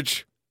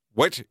average,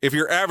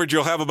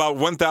 you'll have about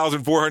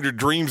 1,400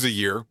 dreams a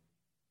year.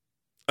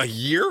 A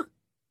year?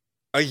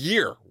 A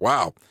year.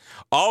 Wow.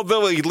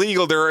 Although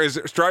illegal, there is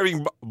a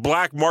thriving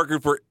black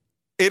market for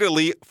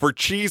Italy for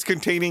cheese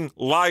containing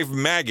live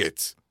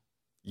maggots.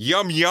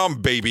 Yum,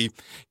 yum, baby.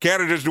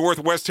 Canada's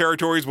Northwest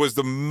Territories was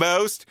the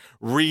most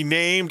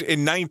renamed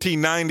in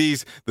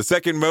 1990s. The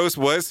second most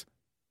was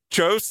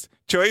choice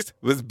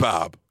was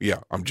Bob. Yeah,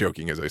 I'm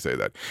joking as I say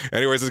that.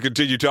 Anyways, let's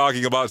continue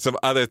talking about some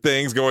other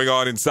things going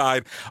on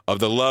inside of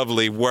the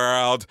lovely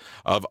world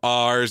of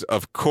ours,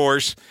 of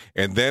course.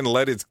 And then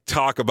let us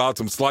talk about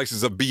some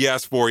slices of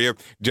BS for you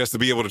just to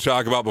be able to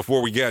talk about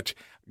before we get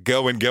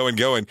going.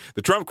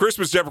 The Trump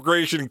Christmas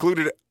decoration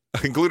included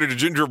a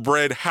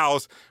gingerbread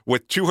house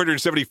with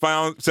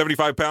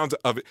 275 pounds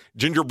of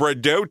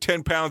gingerbread dough,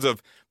 10 pounds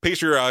of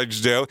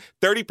pasteurized dough,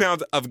 30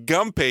 pounds of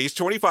gum paste,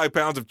 25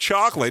 pounds of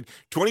chocolate,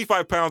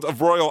 25 pounds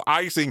of royal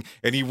icing.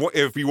 And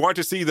if you want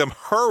to see them,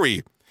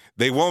 hurry.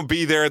 They won't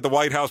be there at the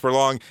White House for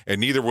long,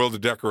 and neither will the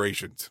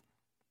decorations.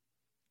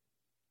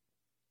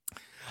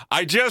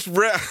 I just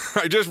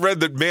read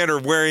that men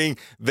are wearing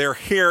their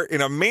hair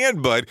in a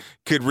man bun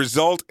could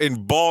result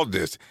in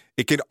baldness.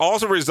 It can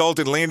also result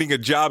in landing a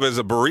job as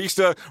a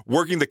barista,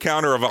 working the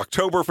counter of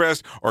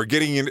Oktoberfest, or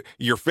getting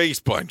your face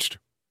punched.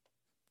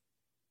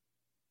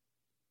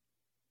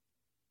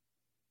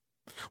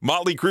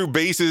 Motley Crue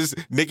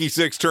bassist Nikki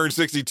Sixx turned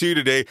 62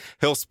 today.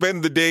 He'll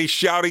spend the day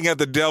shouting at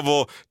the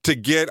devil to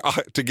get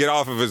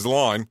off of his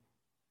lawn.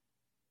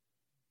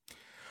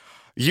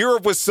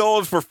 Europe was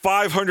sold for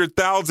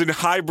 500,000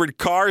 hybrid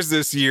cars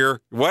this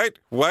year. What?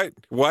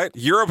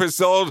 Europe has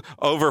sold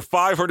over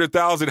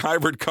 500,000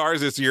 hybrid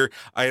cars this year,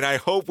 and I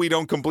hope we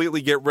don't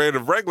completely get rid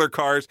of regular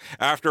cars.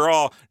 After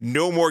all,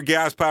 no more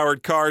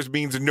gas-powered cars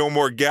means no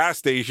more gas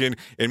station.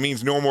 It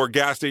means no more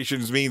gas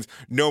stations means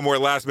no more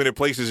last-minute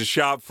places to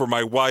shop for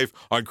my wife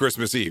on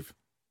Christmas Eve.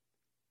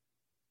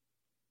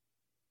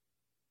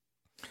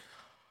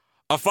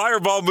 A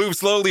fireball moved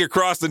slowly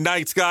across the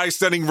night sky,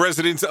 stunning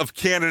residents of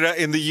Canada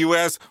in the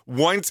U.S.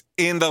 once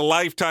in the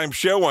Lifetime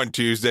show on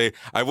Tuesday.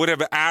 I would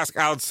have asked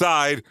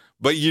outside,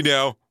 but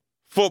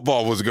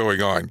football was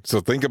going on.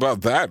 So think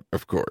about that,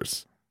 of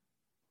course.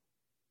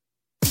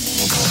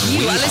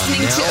 You are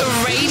listening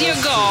to Radio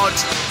God.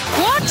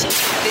 What?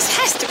 This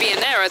has to be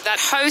an error. That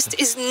host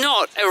is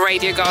not a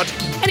Radio God.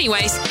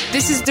 Anyways,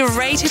 this is the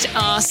Rated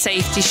R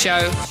Safety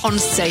Show on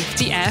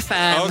Safety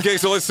FM. Okay,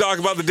 so let's talk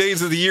about the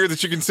days of the year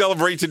that you can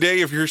celebrate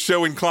today if you're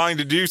so inclined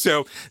to do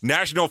so.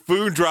 National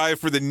Food Drive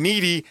for the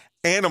Needy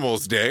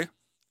Animals Day.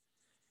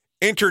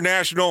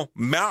 International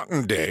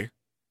Mountain Day.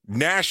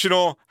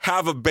 National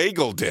Have a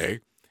Bagel Day.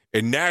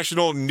 And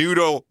National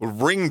Noodle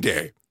Ring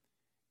Day.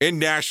 And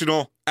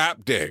National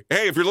App Day.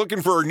 Hey, if you're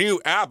looking for a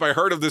new app, I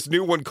heard of this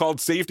new one called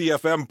Safety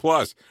FM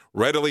Plus,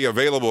 readily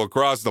available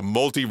across the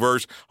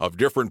multiverse of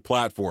different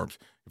platforms.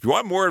 If you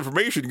want more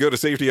information, go to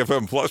Safety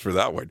FM Plus for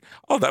that one.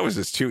 Oh, that was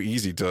just too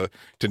easy to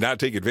not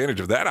take advantage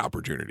of that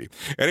opportunity.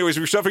 Anyways, if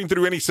you're suffering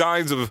through any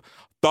signs of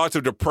thoughts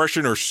of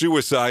depression or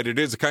suicide, it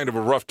is a kind of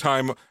a rough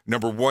time.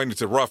 Number one,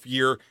 it's a rough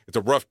year. It's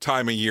a rough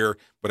time of year.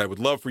 But I would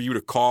love for you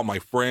to call my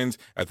friends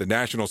at the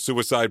National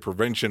Suicide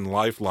Prevention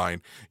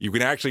Lifeline. You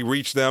can actually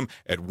reach them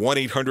at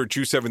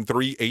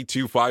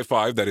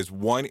 1-800-273-8255. That is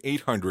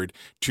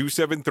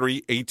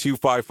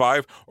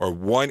 1-800-273-8255 or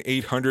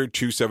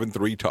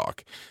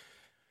 1-800-273-TALK.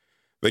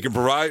 They can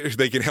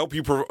help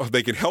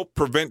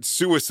prevent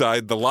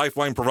suicide. The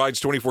Lifeline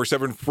provides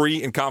 24/7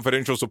 free and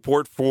confidential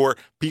support for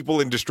people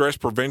in distress,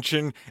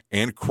 prevention,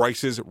 and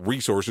crisis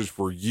resources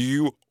for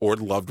you or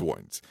loved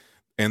ones.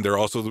 And they're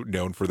also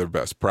known for their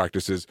best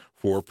practices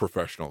for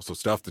professionals. So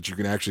stuff that you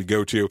can actually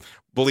go to.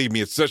 Believe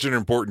me, it's such an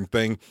important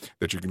thing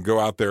that you can go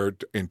out there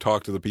and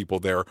talk to the people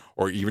there,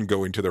 or even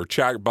go into their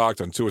chat box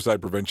on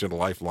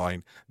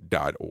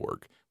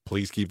suicidepreventionlifeline.org.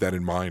 Please keep that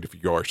in mind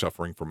if you are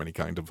suffering from any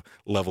kind of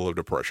level of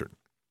depression.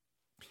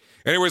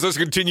 Anyways, let's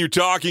continue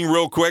talking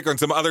real quick on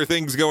some other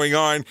things going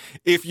on.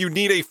 If you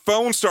need a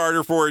phone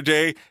starter for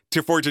today,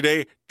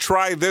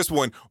 try this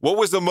one. What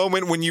was the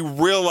moment when you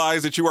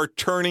realized that you are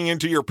turning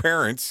into your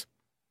parents?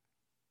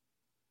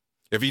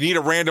 If you need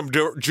a random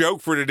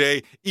joke for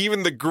today,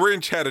 even the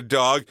Grinch had a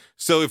dog.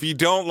 So if you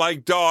don't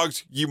like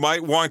dogs, you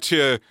might want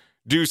to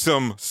do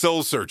some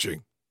soul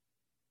searching.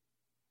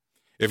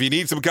 If you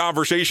need some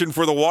conversation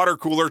for the water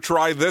cooler,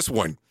 try this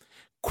one.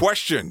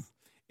 Question.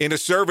 In a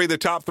survey, the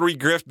top 3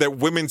 gifts that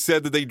women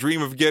said that they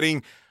dream of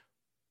getting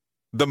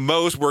the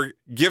most were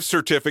gift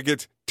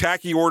certificates,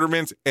 tacky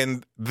ornaments,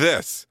 and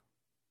this.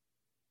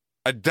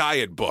 A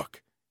diet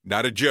book.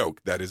 Not a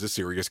joke. That is a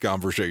serious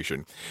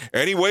conversation.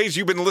 Anyways,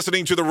 you've been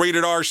listening to the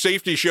Rated R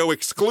Safety Show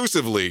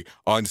exclusively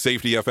on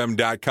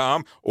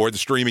safetyfm.com or the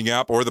streaming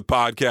app or the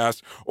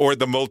podcast or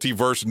the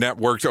multiverse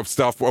networks of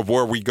stuff of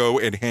where we go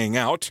and hang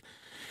out.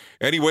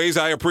 Anyways,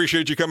 I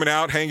appreciate you coming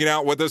out, hanging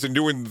out with us, and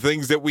doing the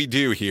things that we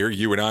do here,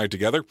 you and I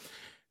together.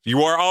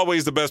 You are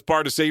always the best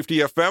part of Safety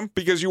FM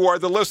because you are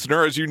the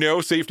listener. As you know,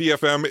 Safety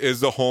FM is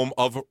the home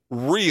of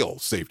real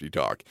safety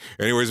talk.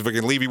 Anyways, if I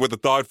can leave you with a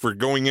thought for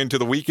going into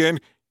the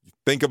weekend,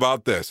 think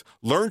about this.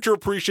 Learn to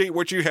appreciate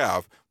what you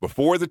have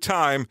before the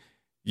time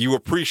you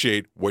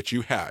appreciate what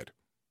you had.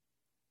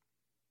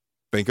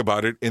 Think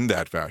about it in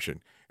that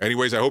fashion.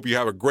 Anyways, I hope you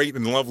have a great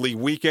and lovely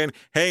weekend.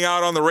 Hang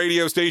out on the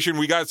radio station.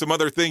 We got some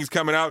other things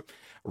coming out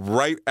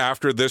right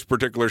after this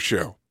particular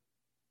show.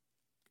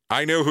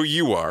 I know who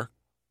you are.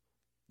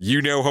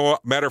 You know who.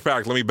 Matter of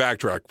fact, let me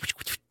backtrack.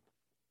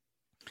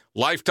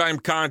 Lifetime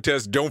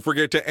contest. Don't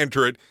forget to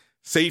enter it.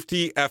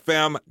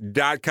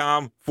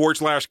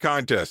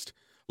 safetyfm.com/contest.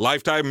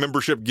 Lifetime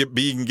membership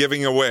being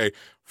giving away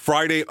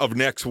Friday of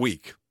next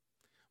week.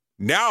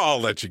 Now I'll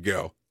let you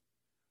go.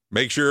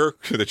 Make sure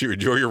that you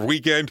enjoy your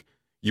weekend.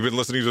 You've been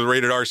listening to the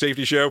Rated R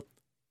Safety Show.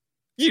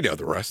 You know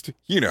the rest.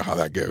 You know how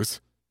that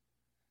goes.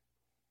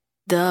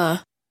 Duh.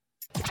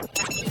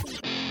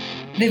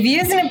 The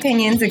views and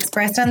opinions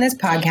expressed on this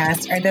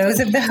podcast are those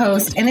of the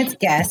host and its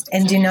guest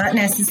and do not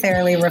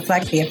necessarily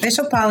reflect the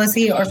official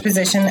policy or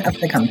position of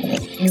the company.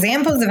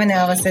 Examples of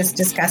analysis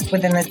discussed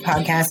within this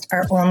podcast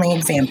are only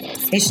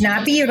examples. They should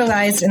not be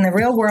utilized in the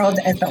real world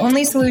as the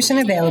only solution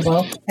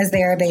available, as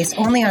they are based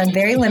only on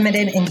very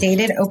limited and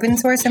dated open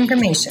source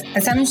information.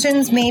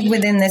 Assumptions made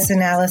within this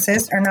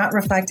analysis are not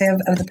reflective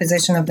of the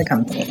position of the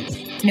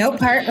company. No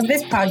part of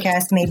this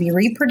podcast may be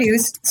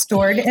reproduced,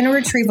 stored in a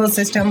retrieval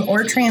system,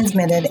 or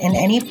transmitted in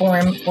any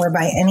form or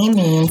by any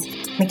means,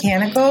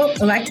 mechanical,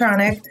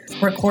 electronic,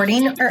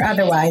 recording, or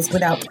otherwise,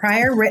 without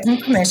prior written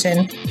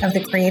permission of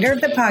the creator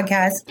of the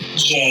podcast,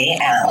 Jay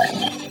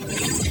Allen.